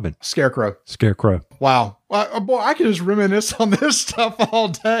and Robin? Scarecrow. Wow. Boy, I could just reminisce on this stuff all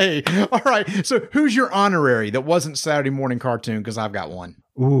day. All right. So who's your honorary that wasn't Saturday morning cartoon? Because I've got one.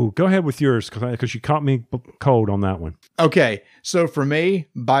 Ooh, go ahead with yours because you caught me cold on that one. Okay, so for me,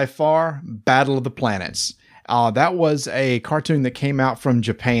 by far, Battle of the Planets. That was a cartoon that came out from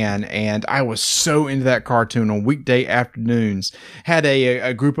Japan, and I was so into that cartoon on weekday afternoons. Had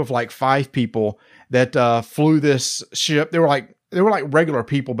a group of like 5 people that flew this ship. They were like regular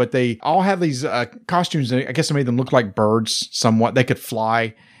people, but they all had these costumes. I guess I made them look like birds somewhat. They could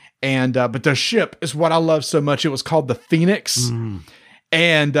fly, and but their ship is what I love so much. It was called the Phoenix.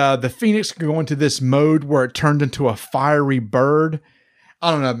 And the Phoenix could go into this mode where it turned into a fiery bird. I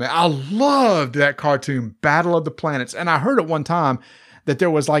don't know, man. I loved that cartoon, Battle of the Planets. And I heard at one time that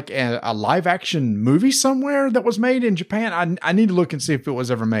there was like a live action movie somewhere that was made in Japan. I need to look and see if it was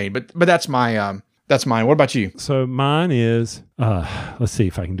ever made. But that's mine. What about you? So mine is, let's see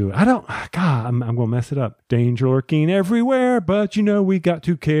if I can do it. I'm going to mess it up. Danger lurking everywhere, but we got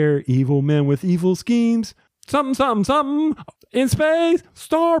to care. Evil men with evil schemes. Something, something, something. In space,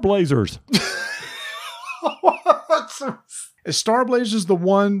 Star Blazers. Is Star Blazers the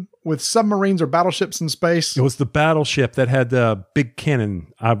one with submarines or battleships in space? It was the battleship that had the big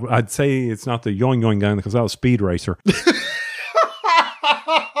cannon. I'd say it's not the yoing yoing gun because that was Speed Racer.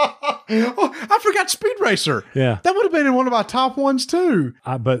 Oh, I forgot Speed Racer. Yeah. That would have been in one of my top ones too.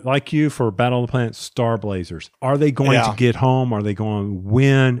 But like you, for Battle of the Planet, Star Blazers. Are they going to get home? Are they going to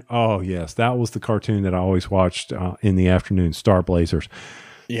win? Oh, yes. That was the cartoon that I always watched in the afternoon, Star Blazers.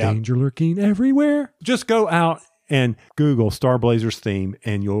 Yeah. Danger lurking everywhere. Just go out and Google Star Blazers theme,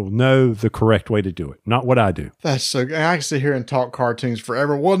 and you'll know the correct way to do it. Not what I do. That's so good. I can sit here and talk cartoons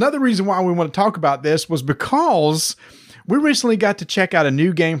forever. Well, another reason why we want to talk about this was because we recently got to check out a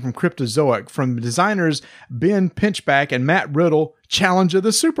new game from Cryptozoic from designers Ben Pinchback and Matt Riddle, Challenge of the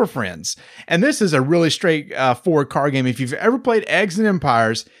Superfriends. And this is a really straightforward card game. If you've ever played Eggs and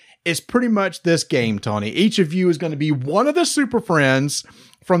Empires, it's pretty much this game, Tony. Each of you is going to be one of the Superfriends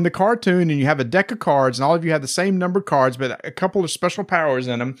from the cartoon, and you have a deck of cards, and all of you have the same numbered cards, but a couple of special powers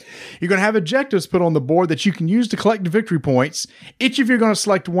in them. You're going to have objectives put on the board that you can use to collect victory points. Each of you are going to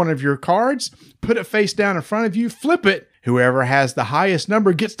select one of your cards, put it face down in front of you, flip it. Whoever has the highest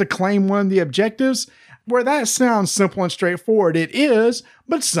number gets to claim one of the objectives. Where that sounds simple and straightforward, it is,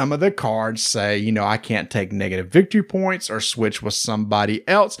 but some of the cards say, I can't take negative victory points or switch with somebody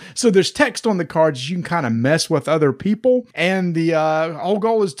else. So there's text on the cards. You can kind of mess with other people. And the whole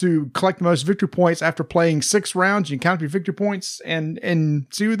goal is to collect the most victory points after playing 6 rounds. You can count up your victory points and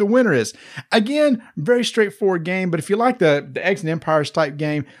see who the winner is. Again, very straightforward game, but if you like the Eggs and Empires type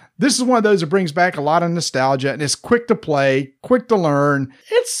game, this is one of those that brings back a lot of nostalgia, and it's quick to play, quick to learn.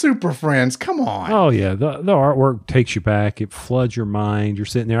 It's Super Friends. Come on. Oh, yeah. The artwork takes you back. It floods your mind. You're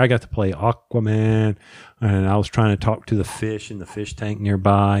sitting there. I got to play Aquaman, and I was trying to talk to the fish in the fish tank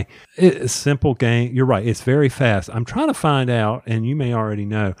nearby. It's a simple game. You're right. It's very fast. I'm trying to find out, and you may already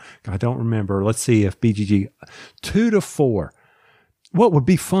know. I don't remember. Let's see if BGG 2 to 4. What would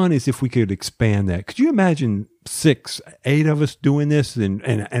be fun is if we could expand that. Could you imagine 6, 8 of us doing this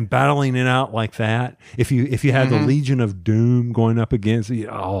and battling it out like that? If you had the Legion of Doom going up against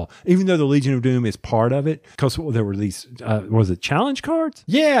even though the Legion of Doom is part of it, because there were these was it challenge cards?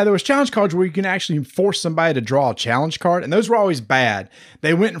 Yeah, there was challenge cards where you can actually force somebody to draw a challenge card, and those were always bad.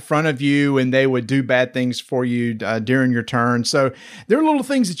 They went in front of you and they would do bad things for you during your turn. So there are little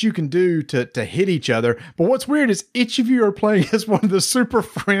things that you can do to hit each other. But what's weird is each of you are playing as one of the Super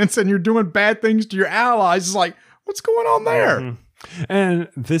Friends, and you're doing bad things to your allies. It's like, what's going on there? Mm-hmm. And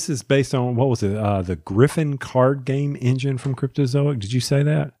this is based on, what was it? The Griffin card game engine from Cryptozoic. Did you say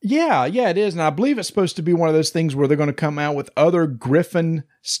that? Yeah, it is. And I believe it's supposed to be one of those things where they're going to come out with other Griffin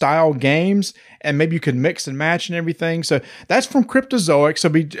style games, and maybe you could mix and match and everything. So that's from Cryptozoic.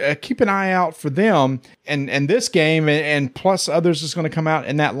 So keep an eye out for them and this game, and plus others is going to come out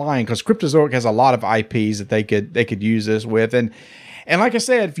in that line, because Cryptozoic has a lot of IPs that they could use this with. And like I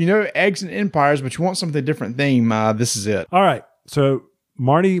said, if you know Eggs and Empires, but you want something different theme, this is it. All right. So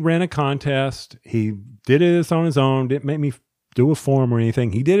Marty ran a contest. He did it on his own. Didn't make me do a form or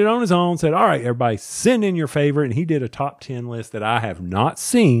anything. He did it on his own, said, all right, everybody send in your favorite. And he did a top 10 list that I have not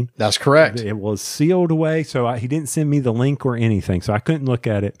seen. That's correct. It was sealed away. So he didn't send me the link or anything. So I couldn't look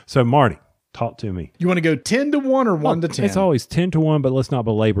at it. So Marty, talk to me. You want to go 10 to 1 or 1 to 10? It's always 10 to 1, but let's not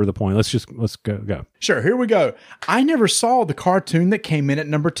belabor the point. Let's go. Sure, here we go. I never saw the cartoon that came in at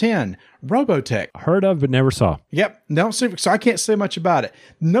number 10, Robotech. Heard of, but never saw. Yep, so I can't say much about it.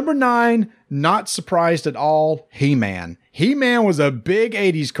 Number 9, not surprised at all, He-Man. He-Man was a big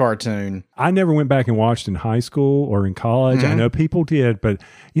 80s cartoon. I never went back and watched in high school or in college. Mm-hmm. I know people did, but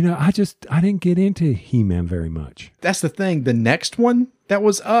I didn't get into He-Man very much. That's the thing. The next one that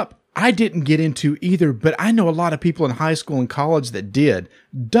was up I didn't get into either, but I know a lot of people in high school and college that did.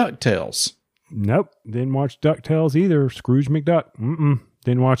 DuckTales. Nope. Didn't watch DuckTales either. Scrooge McDuck.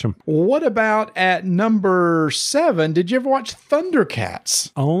 Didn't watch them. What about at number 7? Did you ever watch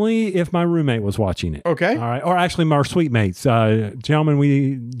Thundercats? Only if my roommate was watching it. Okay. All right. Or actually, my sweet mates.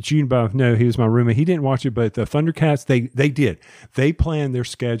 Gentlemen, you both know he was my roommate. He didn't watch it, but the Thundercats, they did. They planned their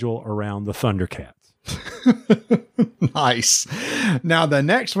schedule around the Thundercats. Nice. Now, the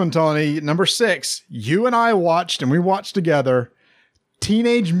next one, Tony, number 6, you and I watched, and we watched together,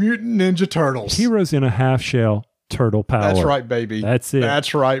 Teenage Mutant Ninja Turtles. Heroes in a Half Shell. Turtle power. That's right, baby. That's it.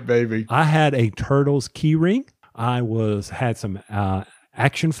 That's right, baby. I had a Turtles key ring. I had some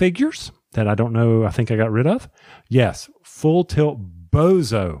action figures that I don't know. I think I got rid of. Yes, Full Tilt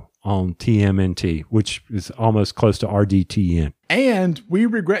Bozo on TMNT, which is almost close to RDTN. And we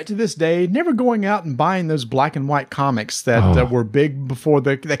regret to this day never going out and buying those black and white comics that were big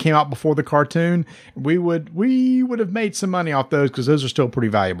that came out before the cartoon. We would have made some money off those because those are still pretty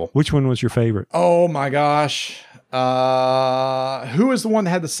valuable. Which one was your favorite? Oh my gosh. Who is the one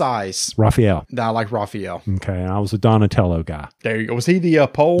that had the size? Raphael. I like Raphael. Okay, I was a Donatello guy. There you go. Was he the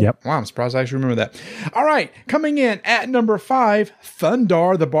pole? Yep. Wow, I'm surprised I actually remember that. All right, coming in at number 5,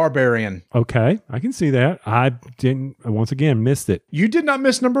 Thundar the Barbarian. Okay, I can see that. I didn't, once again, missed it. You did not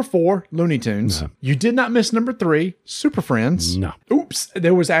miss number 4, Looney Tunes. No. You did not miss number 3, Super Friends. No. Oops,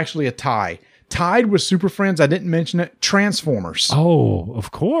 there was actually a tie. Tied with Super Friends, I didn't mention it, Transformers. Oh,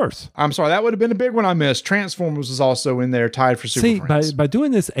 of course. I'm sorry, that would have been a big one I missed. Transformers was also in there, tied for Super Friends. By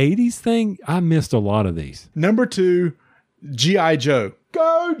doing this 80s thing, I missed a lot of these. Number 2, G.I. Joe.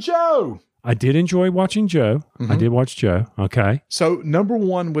 Go, Joe! I did enjoy watching Joe. I did watch Joe. Okay. So number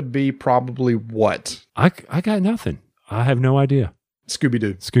 1 would be probably what? I got nothing. I have no idea.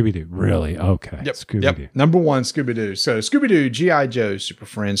 Scooby-Doo. Scooby-Doo. Really? Okay. Yep. Scooby-Doo. Yep. Number 1, Scooby-Doo. So Scooby-Doo, G.I. Joe, Super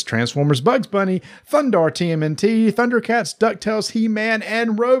Friends, Transformers, Bugs Bunny, Thundar, TMNT, Thundercats, DuckTales, He-Man,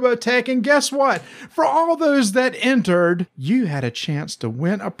 and Robotech. And guess what? For all those that entered, you had a chance to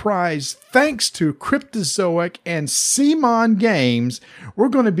win a prize. Thanks to Cryptozoic and Simon Games, we're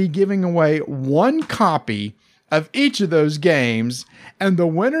going to be giving away 1 copy of each of those games. And the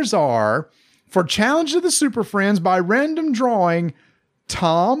winners are, for Challenge of the Super Friends by random drawing,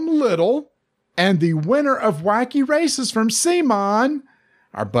 Tom Little, and the winner of Wacky Races from Simon,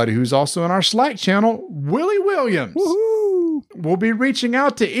 our buddy who's also in our Slack channel, Willie Williams. Woohoo! We'll be reaching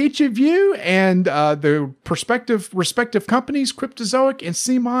out to each of you, and the respective companies, Cryptozoic and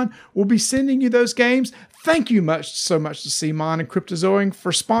Simon, will be sending you those games. Thank you so much to Simon and Cryptozoic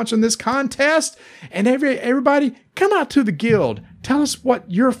for sponsoring this contest. And everybody, come out to the Guild. Tell us what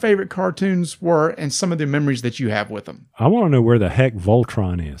your favorite cartoons were and some of the memories that you have with them. I want to know where the heck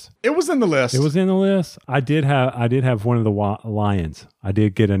Voltron is. It was in the list. It was in the list. I did have one of the lions. I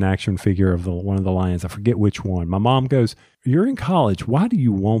did get an action figure of one of the lions. I forget which one. My mom goes, "You're in college. Why do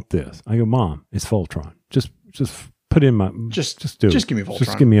you want this?" I go, "Mom, it's Voltron. Just put in my just do it. Just give me Voltron.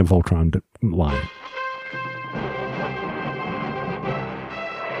 Just give me a Voltron lion."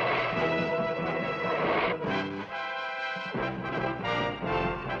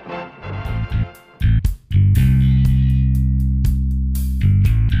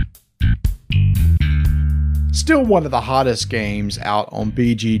 Still one of the hottest games out on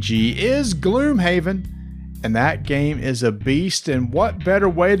BGG is Gloomhaven, and that game is a beast, and what better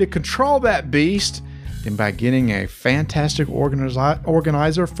way to control that beast than by getting a fantastic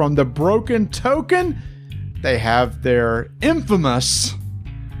organizer from the Broken Token. They have their infamous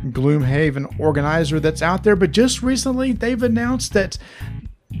Gloomhaven organizer that's out there, but just recently they've announced that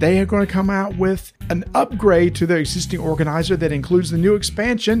they are going to come out with an upgrade to their existing organizer that includes the new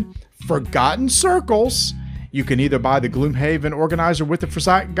expansion, Forgotten Circles. You can either buy the Gloomhaven organizer with the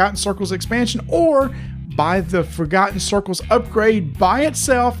Forgotten Circles expansion or buy the Forgotten Circles upgrade by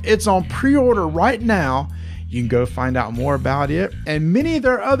itself. It's on pre-order right now. You can go find out more about it and many of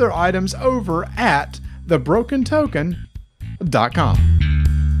their other items over at thebrokentoken.com.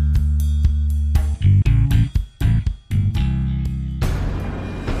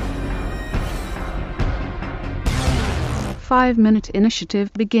 Five-minute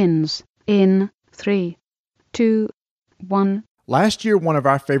initiative begins in 3, 2, 1. Last year, one of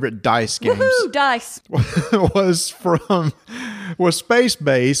our favorite dice games Woohoo, dice. was Space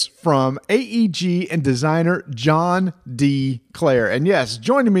Base from AEG and designer John D. Clare. And yes,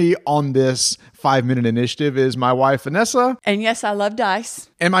 joining me on this 5-minute initiative is my wife, Vanessa. And yes, I love dice.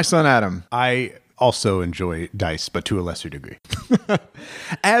 And my son, Adam. I also enjoy dice, but to a lesser degree.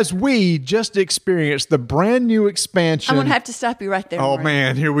 As we just experienced the brand new expansion. I'm going to have to stop you right there. Oh, Maureen.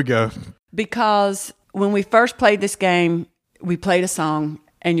 man, here we go. Because when we first played this game, we played a song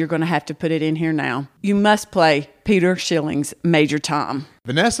and you're going to have to put it in here now. You must play Peter Schilling's Major Tom.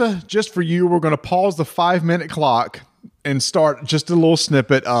 Vanessa, just for you, we're going to pause the 5-minute clock and start just a little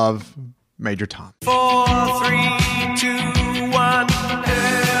snippet of Major Tom. 4, 3, 2, 1.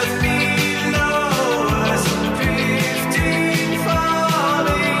 Earth below us, drifting,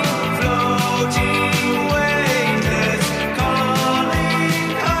 falling, floating, weightless,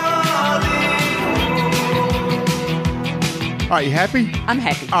 calling, calling. All right, you happy? I'm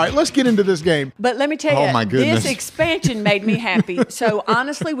happy. All right, let's get into this game. But let me tell Oh, you, my goodness. this expansion made me happy. So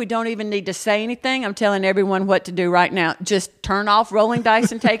honestly, we don't even need to say anything. I'm telling everyone what to do right now. Just turn off rolling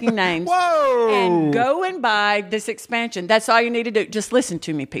dice and taking names. Whoa! And go and buy this expansion. That's all you need to do. Just listen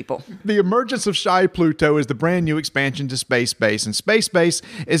to me, people. The Emergence of Shy Pluto is the brand new expansion to Space Base. And Space Base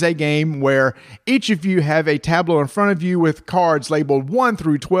is a game where each of you have a tableau in front of you with cards labeled 1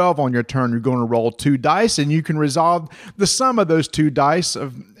 through 12 on your turn. You're going to roll 2 dice, and you can resolve the sum of those 2 dice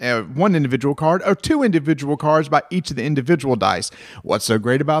of one individual card or 2 individual cards by each of the individual dice. What's so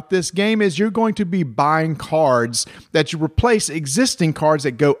great about this game is you're going to be buying cards that you replace existing cards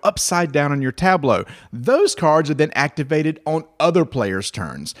that go upside down on your tableau. Those cards are then activated on other players'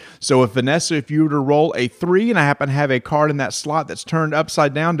 turns. So if Vanessa, if you were to roll a 3 and I happen to have a card in that slot that's turned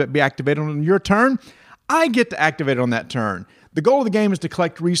upside down to be activated on your turn, I get to activate it on that turn. The goal of the game is to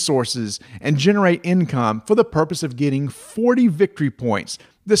collect resources and generate income for the purpose of getting 40 victory points.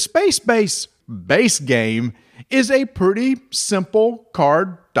 The Space Base base game is a pretty simple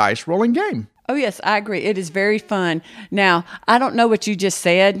card dice rolling game. Oh, yes, I agree. It is very fun. Now, I don't know what you just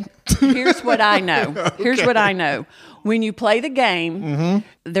said. Here's what I know. Here's what I know. When you play the game,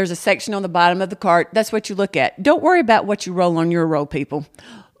 there's a section on the bottom of the card. That's what you look at. Don't worry about what you roll on your roll, people.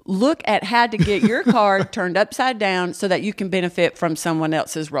 Look at how to get your card turned upside down so that you can benefit from someone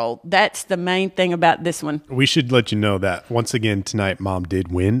else's roll. That's the main thing about this one. We should let you know that once again tonight, Mom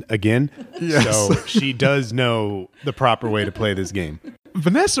did win again. Yes. So she does know the proper way to play this game.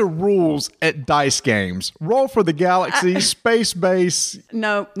 Vanessa rules at dice games. Roll for the Galaxy, Space Base.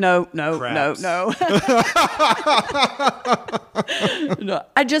 No. Craps. No.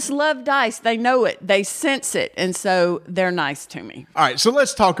 I just love dice. They know it. They sense it. And so they're nice to me. All right, so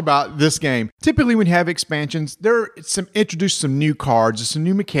let's talk about this game. Typically, when you have expansions, introduce some new cards, some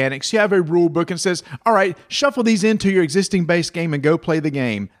new mechanics. You have a rule book and it says, all right, shuffle these into your existing base game and go play the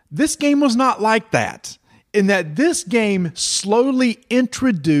game. This game was not like that, in that this game slowly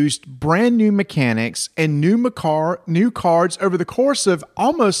introduced brand new mechanics and new cards over the course of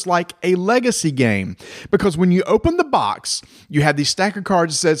almost like a legacy game. Because when you open the box, you have these stack of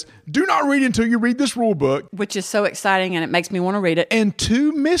cards that says, do not read until you read this rule book. Which is so exciting, and it makes me want to read it. And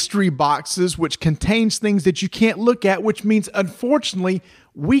 2 mystery boxes, which contains things that you can't look at, which means, unfortunately,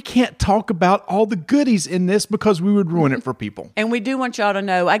 we can't talk about all the goodies in this because we would ruin it for people. And we do want y'all to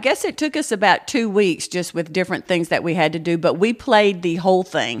know, I guess it took us about 2 weeks just with different things that we had to do, but we played the whole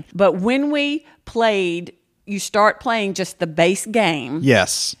thing. But when we played, you start playing just the base game.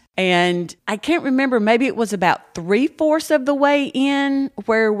 Yes. And I can't remember, maybe it was about 3/4 of the way in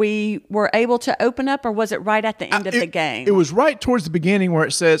where we were able to open up, or was it right at the end of the game? It was right towards the beginning where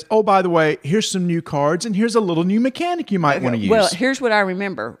it says, oh, by the way, here's some new cards and here's a little new mechanic you might want to use. Well, here's what I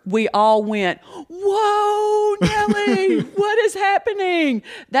remember. We all went, whoa, Nelly, what is happening?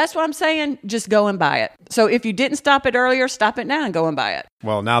 That's what I'm saying. Just go and buy it. So if you didn't stop it earlier, stop it now and go and buy it.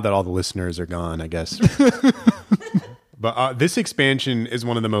 Well, now that all the listeners are gone, I guess. But this expansion is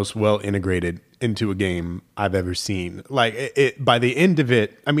one of the most well integrated into a game I've ever seen. Like it by the end of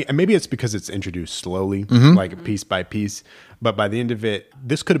it, I mean, maybe it's because it's introduced slowly, like piece by piece. But by the end of it,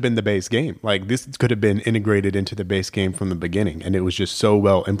 this could have been the base game. Like this could have been integrated into the base game from the beginning. And it was just so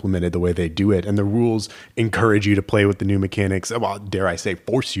well implemented the way they do it. And the rules encourage you to play with the new mechanics. Well, dare I say,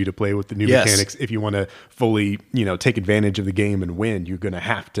 force you to play with the new mechanics. If you want to fully, take advantage of the game and win, you're going to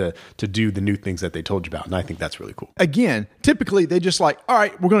have to do the new things that they told you about. And I think that's really cool. Again, typically they just like, all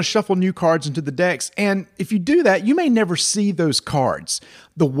right, we're going to shuffle new cards into the decks. And if you do that, you may never see those cards.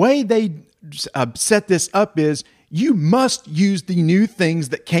 The way they set this up is you must use the new things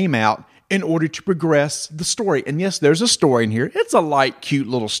that came out in order to progress the story. And yes, there's a story in here. It's a light, cute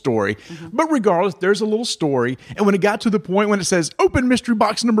little story. But regardless, there's a little story. And when it got to the point when it says, open mystery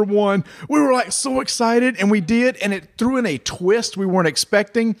box number 1, we were like so excited, and we did. And it threw in a twist we weren't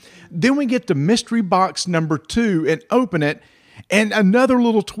expecting. Then we get to mystery box number 2 and open it, and another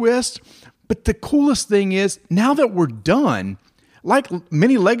little twist. But the coolest thing is, now that we're done, like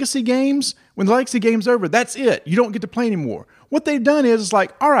many legacy games, when the legacy game's over, that's it. You don't get to play anymore. What they've done is it's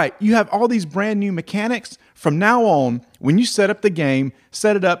like, all right, you have all these brand new mechanics. From now on, when you set up the game,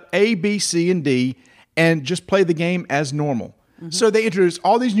 set it up A, B, C, and D, and just play the game as normal. So they introduced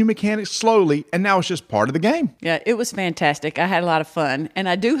all these new mechanics slowly, and now it's just part of the game. Yeah, it was fantastic. I had a lot of fun. And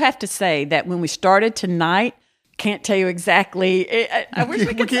I do have to say that when we started tonight, can't tell you exactly. I wish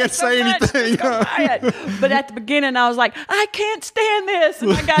we could can't say much. anything. Just go buy it. But at the beginning, I was like, I can't stand this.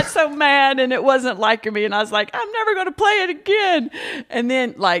 And I got so mad and it wasn't liking me. And I was like, I'm never going to play it again. And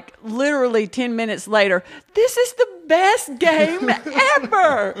then like literally 10 minutes later, this is the best game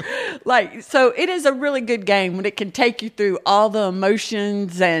ever. Like, so it is a really good game when it can take you through all the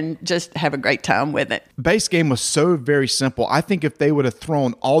emotions and just have a great time with it. Base game was so very simple. I think if they would have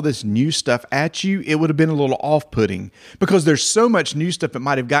thrown all this new stuff at you, it would have been a little off-putting because there's so much new stuff it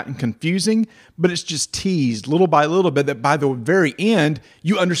might have gotten confusing, but it's just teased little by little bit that by the very end,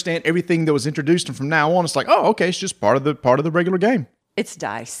 you understand everything that was introduced, and from now on, it's like, oh, okay, it's just part of the regular game. It's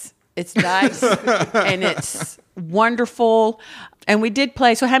dice. It's dice, and it's wonderful. And we did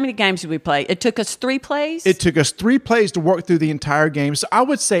play. So how many games did we play? It took us 3 plays? It took us 3 plays to work through the entire game. So I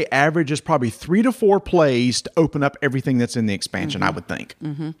would say average is probably 3 to 4 plays to open up everything that's in the expansion, I would think.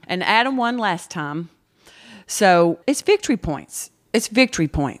 And Adam won last time. So it's victory points. It's victory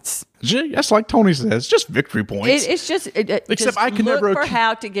points. Gee, that's like Tony says, just victory points. It's just Except just I can look never for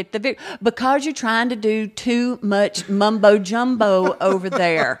how to get the victory because you're trying to do too much mumbo jumbo over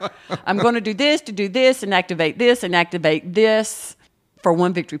there. I'm going to do this and activate this for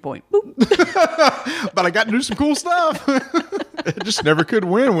 1 victory point. Boop. But I got to do some cool stuff. I just never could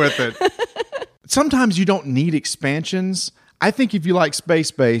win with it. Sometimes you don't need expansions. I think if you like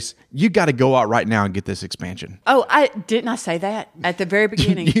Space Base, you got to go out right now and get this expansion. Oh, didn't I say that at the very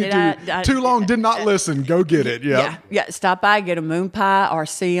beginning? Too long, did not listen. Go get it. Yep. Yeah. Stop by, get a moon pie or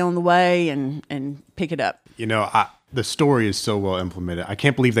see on the way, and pick it up. You know, the story is so well implemented. I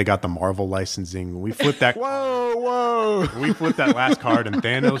can't believe they got the Marvel licensing. When we flipped that, Whoa. when we flipped that last card and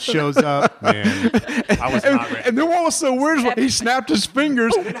Thanos shows up, man, I was not ready. And then what was so weird is when he snapped his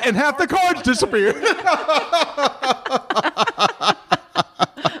fingers and half the cards disappeared.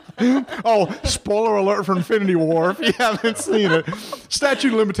 Oh, spoiler alert for Infinity War if you haven't seen it. Statute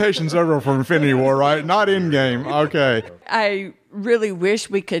of limitations over for Infinity War, right? Not in-game. Okay. I really wish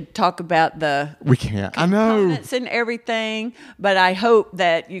we could talk about We can't. I know. components and everything, but I hope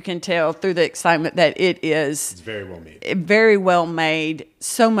that you can tell through the excitement that it's Very well made. very well made,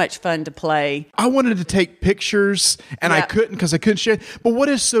 so much fun to play. I wanted to take pictures and I Yeah. couldn't because I couldn't share. But what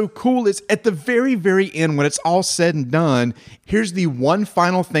is so cool is at the very, very end, when it's all said and done, here's the one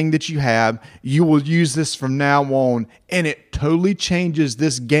final thing that you have. You will use this from now on, and it totally changes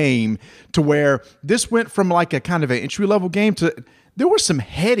this game to where this went from like a kind of an entry level game to there were some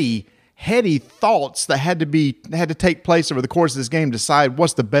heady thoughts that had to take place over the course of this game to decide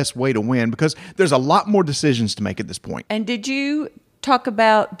what's the best way to win because there's a lot more decisions to make at this point. And did you talk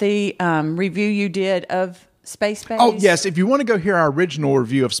about the review you did of Space Base? Oh, yes. If you want to go hear our original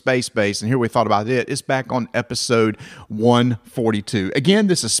review of Space Base and hear what we thought about it, it's back on episode 142. Again,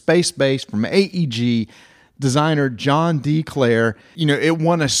 this is Space Base from AEG. Designer John D. Clare. You know, it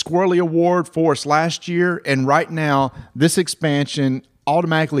won a Squirrely Award for us last year, and right now, this expansion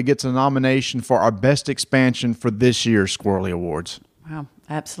automatically gets a nomination for our best expansion for this year's Squirrely Awards. Wow,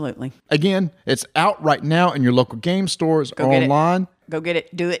 absolutely. Again, it's out right now in your local game stores or get it. online. Go get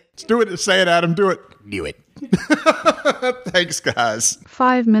it. Do it. Let's do it. Say it, Adam. Do it. Do it. Thanks, guys.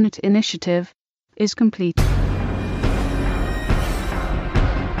 5-minute initiative is complete.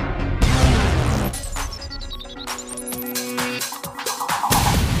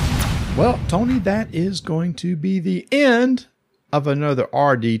 Well, Tony, that is going to be the end of another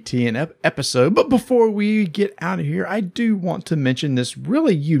RDTN episode. But before we get out of here, I do want to mention this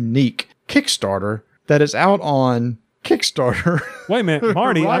really unique Kickstarter that is out on Kickstarter. Wait a minute,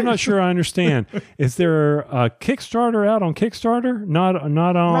 Marty. Right? I'm not sure I understand. Is there a Kickstarter out on Kickstarter? Not on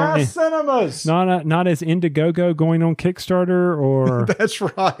Mass cinemas. not as Indiegogo going on Kickstarter or That's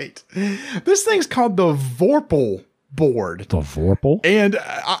right. This thing's called the Vorpal board. the Vorpal? And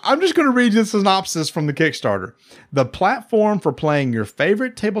I'm just going to read you the synopsis from the Kickstarter. The platform for playing your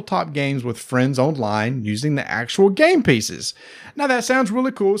favorite tabletop games with friends online using the actual game pieces. Now that sounds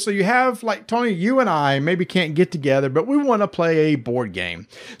really cool. So you have, like Tony, you and I maybe can't get together, but we want to play a board game.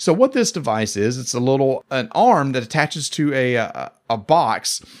 So what this device is, it's an arm that attaches to a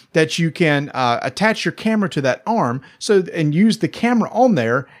box that you can attach your camera to that arm and use the camera on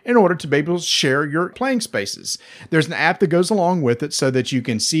there in order to be able to share your playing spaces. There's an app that goes along with it so that you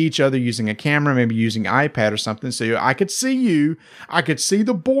can see each other using a camera, maybe using iPad or something. So I could see you, I could see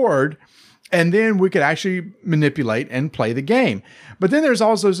the board, And then we could actually manipulate and play the game. But then there's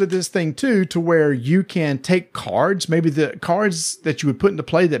also this thing too, to where you can take cards, maybe the cards that you would put into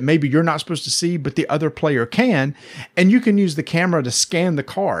play that maybe you're not supposed to see, but the other player can. And you can use the camera to scan the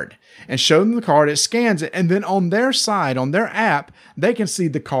card and show them the card. It scans it. And then on their side, on their app, they can see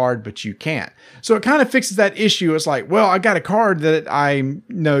the card, but you can't. So it kind of fixes that issue. It's like, well, I got a card that I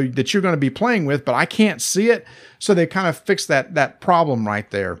know that you're going to be playing with, but I can't see it. So they kind of fixed that problem right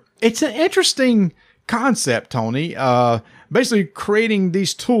there. It's an interesting concept, Tony. Basically creating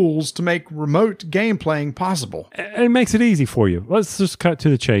these tools to make remote game playing possible. It makes it easy for you. Let's just cut to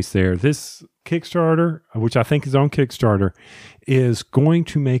the chase there. This Kickstarter, which I think is on Kickstarter, is going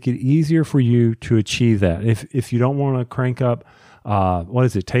to make it easier for you to achieve that. If you don't want to crank up, what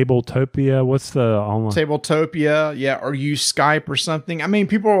is it, Tabletopia? What's the online? Tabletopia, yeah, or use Skype or something. I mean,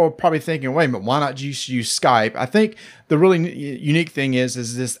 people are probably thinking, wait a minute, why not just use Skype? I think the really unique thing is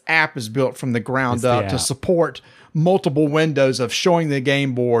this app is built from the ground up to support multiple windows of showing the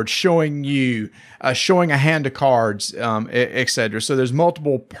game board, showing you, showing a hand of cards, etc. So there's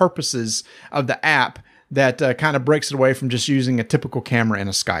multiple purposes of the app that kind of breaks it away from just using a typical camera and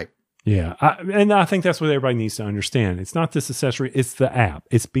a Skype. Yeah, and I think that's what everybody needs to understand. It's not this accessory, it's the app.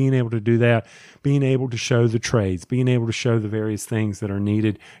 It's being able to do that, being able to show the trades, being able to show the various things that are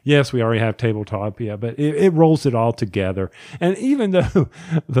needed. Yes, we already have Tabletopia, but it rolls it all together. And even though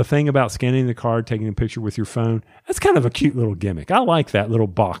the thing about scanning the card, taking a picture with your phone, that's kind of a cute little gimmick. I like that little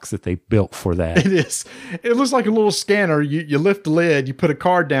box that they built for that. It is. It looks like a little scanner. You lift the lid, you put a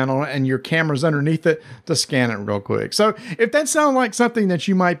card down on it, and your camera's underneath it to scan it real quick. So if that sounds like something that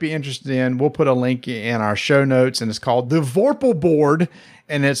you might be interested in, we'll put a link in our show notes, and it's called the Vorpal Board,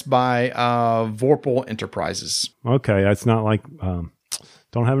 and it's by Vorpal Enterprises. Okay, it's not like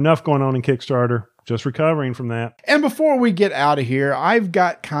don't have enough going on in Kickstarter, just recovering from that. And before we get out of here, I've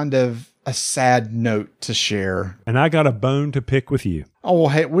got kind of a sad note to share. And I got a bone to pick with you. Oh, well,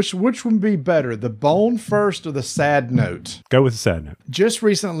 hey, which would be better, the bone first or the sad note? Go with the sad note. Just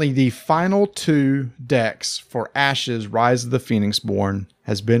recently, the final 2 decks for Ashes Rise of the Phoenixborn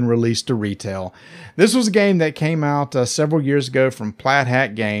has been released to retail. This was a game that came out several years ago from Plaid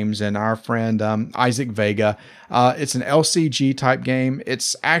Hat Games and our friend Isaac Vega. It's an LCG type game.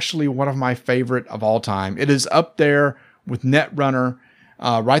 It's actually one of my favorite of all time. It is up there with Netrunner.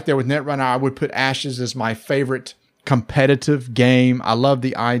 Right there with Netrunner, I would put Ashes as my favorite competitive game. I love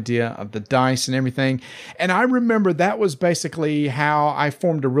the idea of the dice and everything. And I remember that was basically how I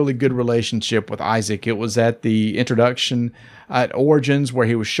formed a really good relationship with Isaac. It was at the introduction at Origins where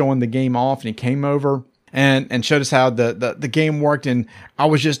he was showing the game off, and he came over and showed us how the game worked. And I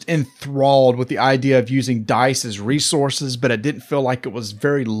was just enthralled with the idea of using dice as resources, but it didn't feel like it was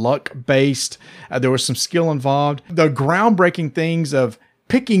very luck based. There was some skill involved. The groundbreaking things of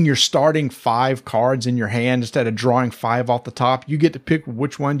picking your starting 5 cards in your hand instead of drawing 5 off the top. You get to pick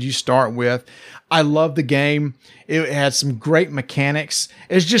which ones you start with. I love the game. It had some great mechanics.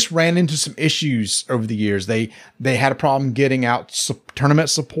 It's just ran into some issues over the years. They had a problem getting out tournament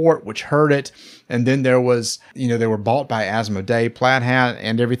support, which hurt it. And then there was, they were bought by Asmodee, Plaid Hat,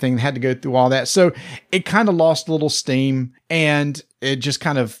 and everything. They had to go through all that. So it kind of lost a little steam, and it just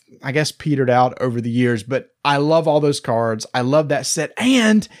kind of, I guess, petered out over the years. But I love all those cards. I love that set.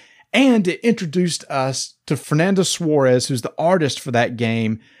 And it introduced us to Fernanda Suarez, who's the artist for that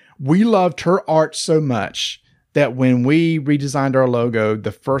game. We loved her art so much that when we redesigned our logo,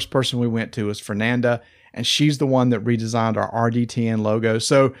 the first person we went to was Fernanda, and she's the one that redesigned our RDTN logo.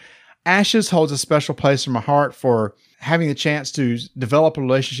 So Ashes holds a special place in my heart for having the chance to develop a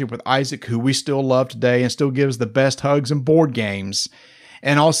relationship with Isaac, who we still love today and still gives the best hugs and board games.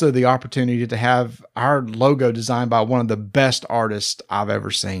 And also the opportunity to have our logo designed by one of the best artists I've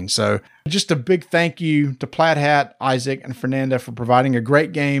ever seen. So just a big thank you to Plaid Hat, Isaac, and Fernanda for providing a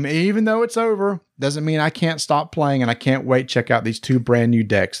great game. Even though it's over, doesn't mean I can't stop playing, and I can't wait to check out these 2 brand new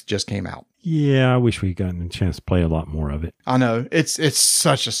decks that just came out. Yeah, I wish we'd gotten a chance to play a lot more of it. I know. It's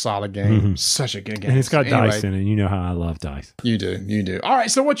such a solid game. Mm-hmm. Such a good game. And it's got dice in it. You know how I love dice. You do. All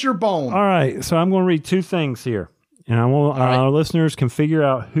right, so what's your bone? All right, so I'm going to read 2 things here. And I want our listeners can figure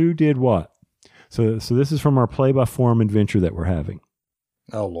out who did what. So this is from our play-by-forum adventure that we're having.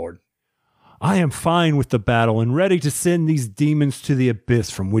 Oh, Lord. I am fine with the battle and ready to send these demons to the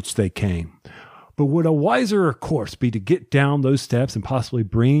abyss from which they came. But would a wiser course be to get down those steps and possibly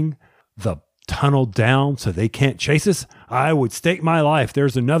bring the tunnel down so they can't chase us? I would stake my life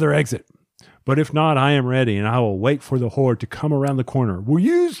there's another exit. But if not, I am ready, and I will wait for the horde to come around the corner. We'll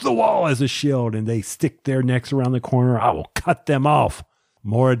use the wall as a shield, and they stick their necks around the corner. I will cut them off.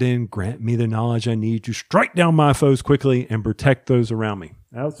 Moradin, grant me the knowledge I need to strike down my foes quickly and protect those around me.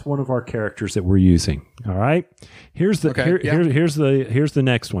 That's one of our characters that we're using. All right. Here's the here's the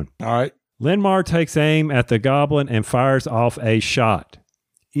next one. All right. Linmar takes aim at the goblin and fires off a shot.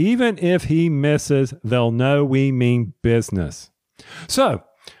 Even if he misses, they'll know we mean business. So,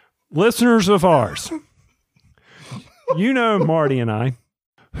 listeners of ours, you know Marty and I.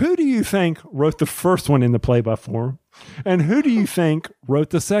 Who do you think wrote the first one in the play-by-forum? And who do you think wrote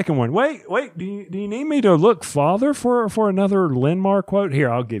the second one? Wait. Do you need me to look farther for another Linmar quote? Here,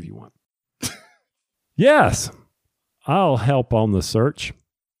 I'll give you one. Yes, I'll help on the search.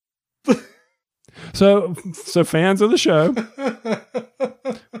 So fans of the show.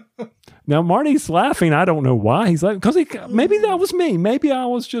 Now Marty's laughing. I don't know why. He's like, because maybe that was me. Maybe I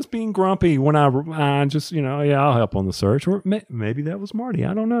was just being grumpy when I just, I'll help on the search. Or maybe that was Marty.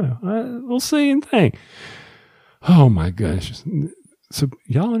 I don't know. We'll see and think. Oh my gosh. So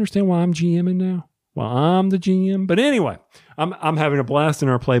y'all understand why I'm GMing now? Well, I'm the GM. But anyway, I'm having a blast in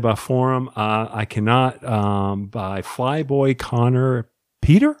our play-by-forum. I cannot, by Flyboy Connor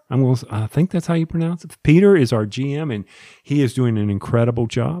Peter, I think that's how you pronounce it. Peter is our GM, and he is doing an incredible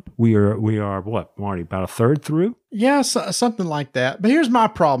job. We are what, Marty, about a third through? Yeah, something like that. But here's my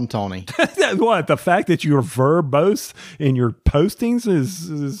problem, Tony. What, the fact that you're verbose in your postings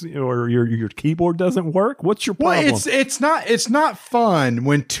is or your keyboard doesn't work? What's your problem? Well, it's not fun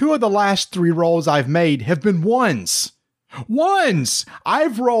when 2 of the last 3 rolls I've made have been ones. Ones.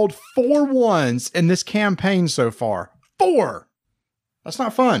 I've rolled 4 ones in this campaign so far. 4. That's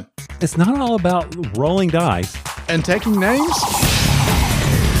not fun. It's not all about rolling dice and taking names.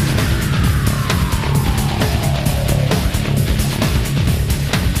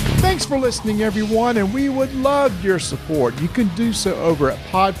 Thanks for listening, everyone, and we would love your support. You can do so over at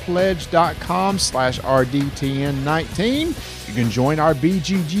podpledge.com/RDTN19. You can join our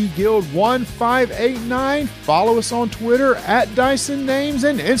BGG Guild 1589. Follow us on Twitter at Dyson Names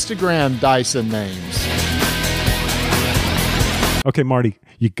and Instagram Dyson Names. Okay, Marty,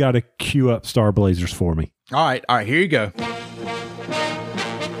 you got to cue up Star Blazers for me. All right, here you go.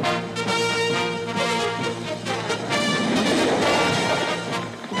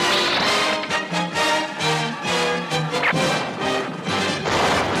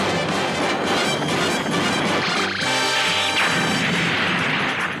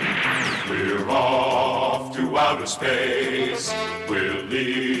 We're off to outer space. We're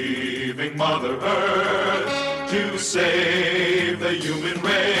leaving Mother Earth to save the human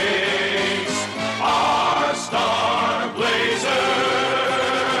race, our Star Blazers.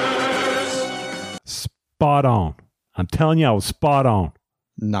 Spot on. I'm telling you, I was spot on.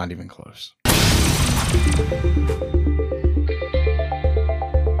 Not even close.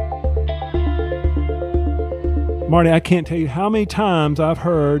 Marty, I can't tell you how many times I've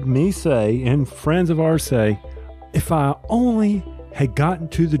heard me say, and friends of ours say, if I only had gotten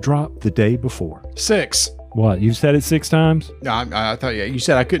to the drop the day before. 6. What, you've said it 6 times? No, I thought you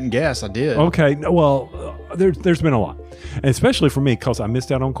said I couldn't guess. I did. Okay, well, there's been a lot, and especially for me because I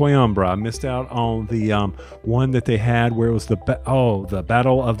missed out on Coimbra. I missed out on the one that they had where it was the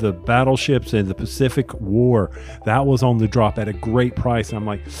battle of the battleships in the Pacific War. That was on the drop at a great price. And I'm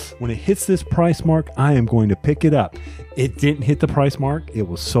like, when it hits this price mark, I am going to pick it up. It didn't hit the price mark. It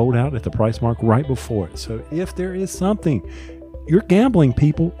was sold out at the price mark right before it. So if there is something, you're gambling,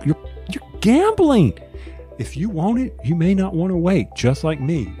 people. You're gambling. If you want it, you may not want to wait, just like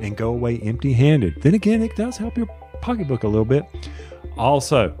me, and go away empty-handed. Then again, it does help your pocketbook a little bit.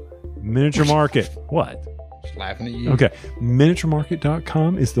 Also, Miniature Market. What? Just laughing at you. Okay.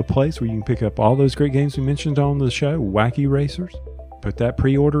 MiniatureMarket.com is the place where you can pick up all those great games we mentioned on the show. Wacky Racers. Put that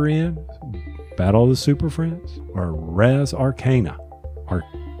pre-order in. Battle of the Super Friends. Or Res Arcana.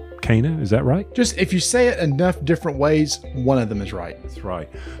 Arcana, is that right? Just if you say it enough different ways, one of them is right. That's right.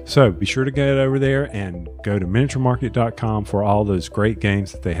 So be sure to get over there and go to miniaturemarket.com for all those great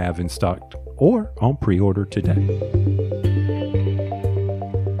games that they have in stock or on pre-order today.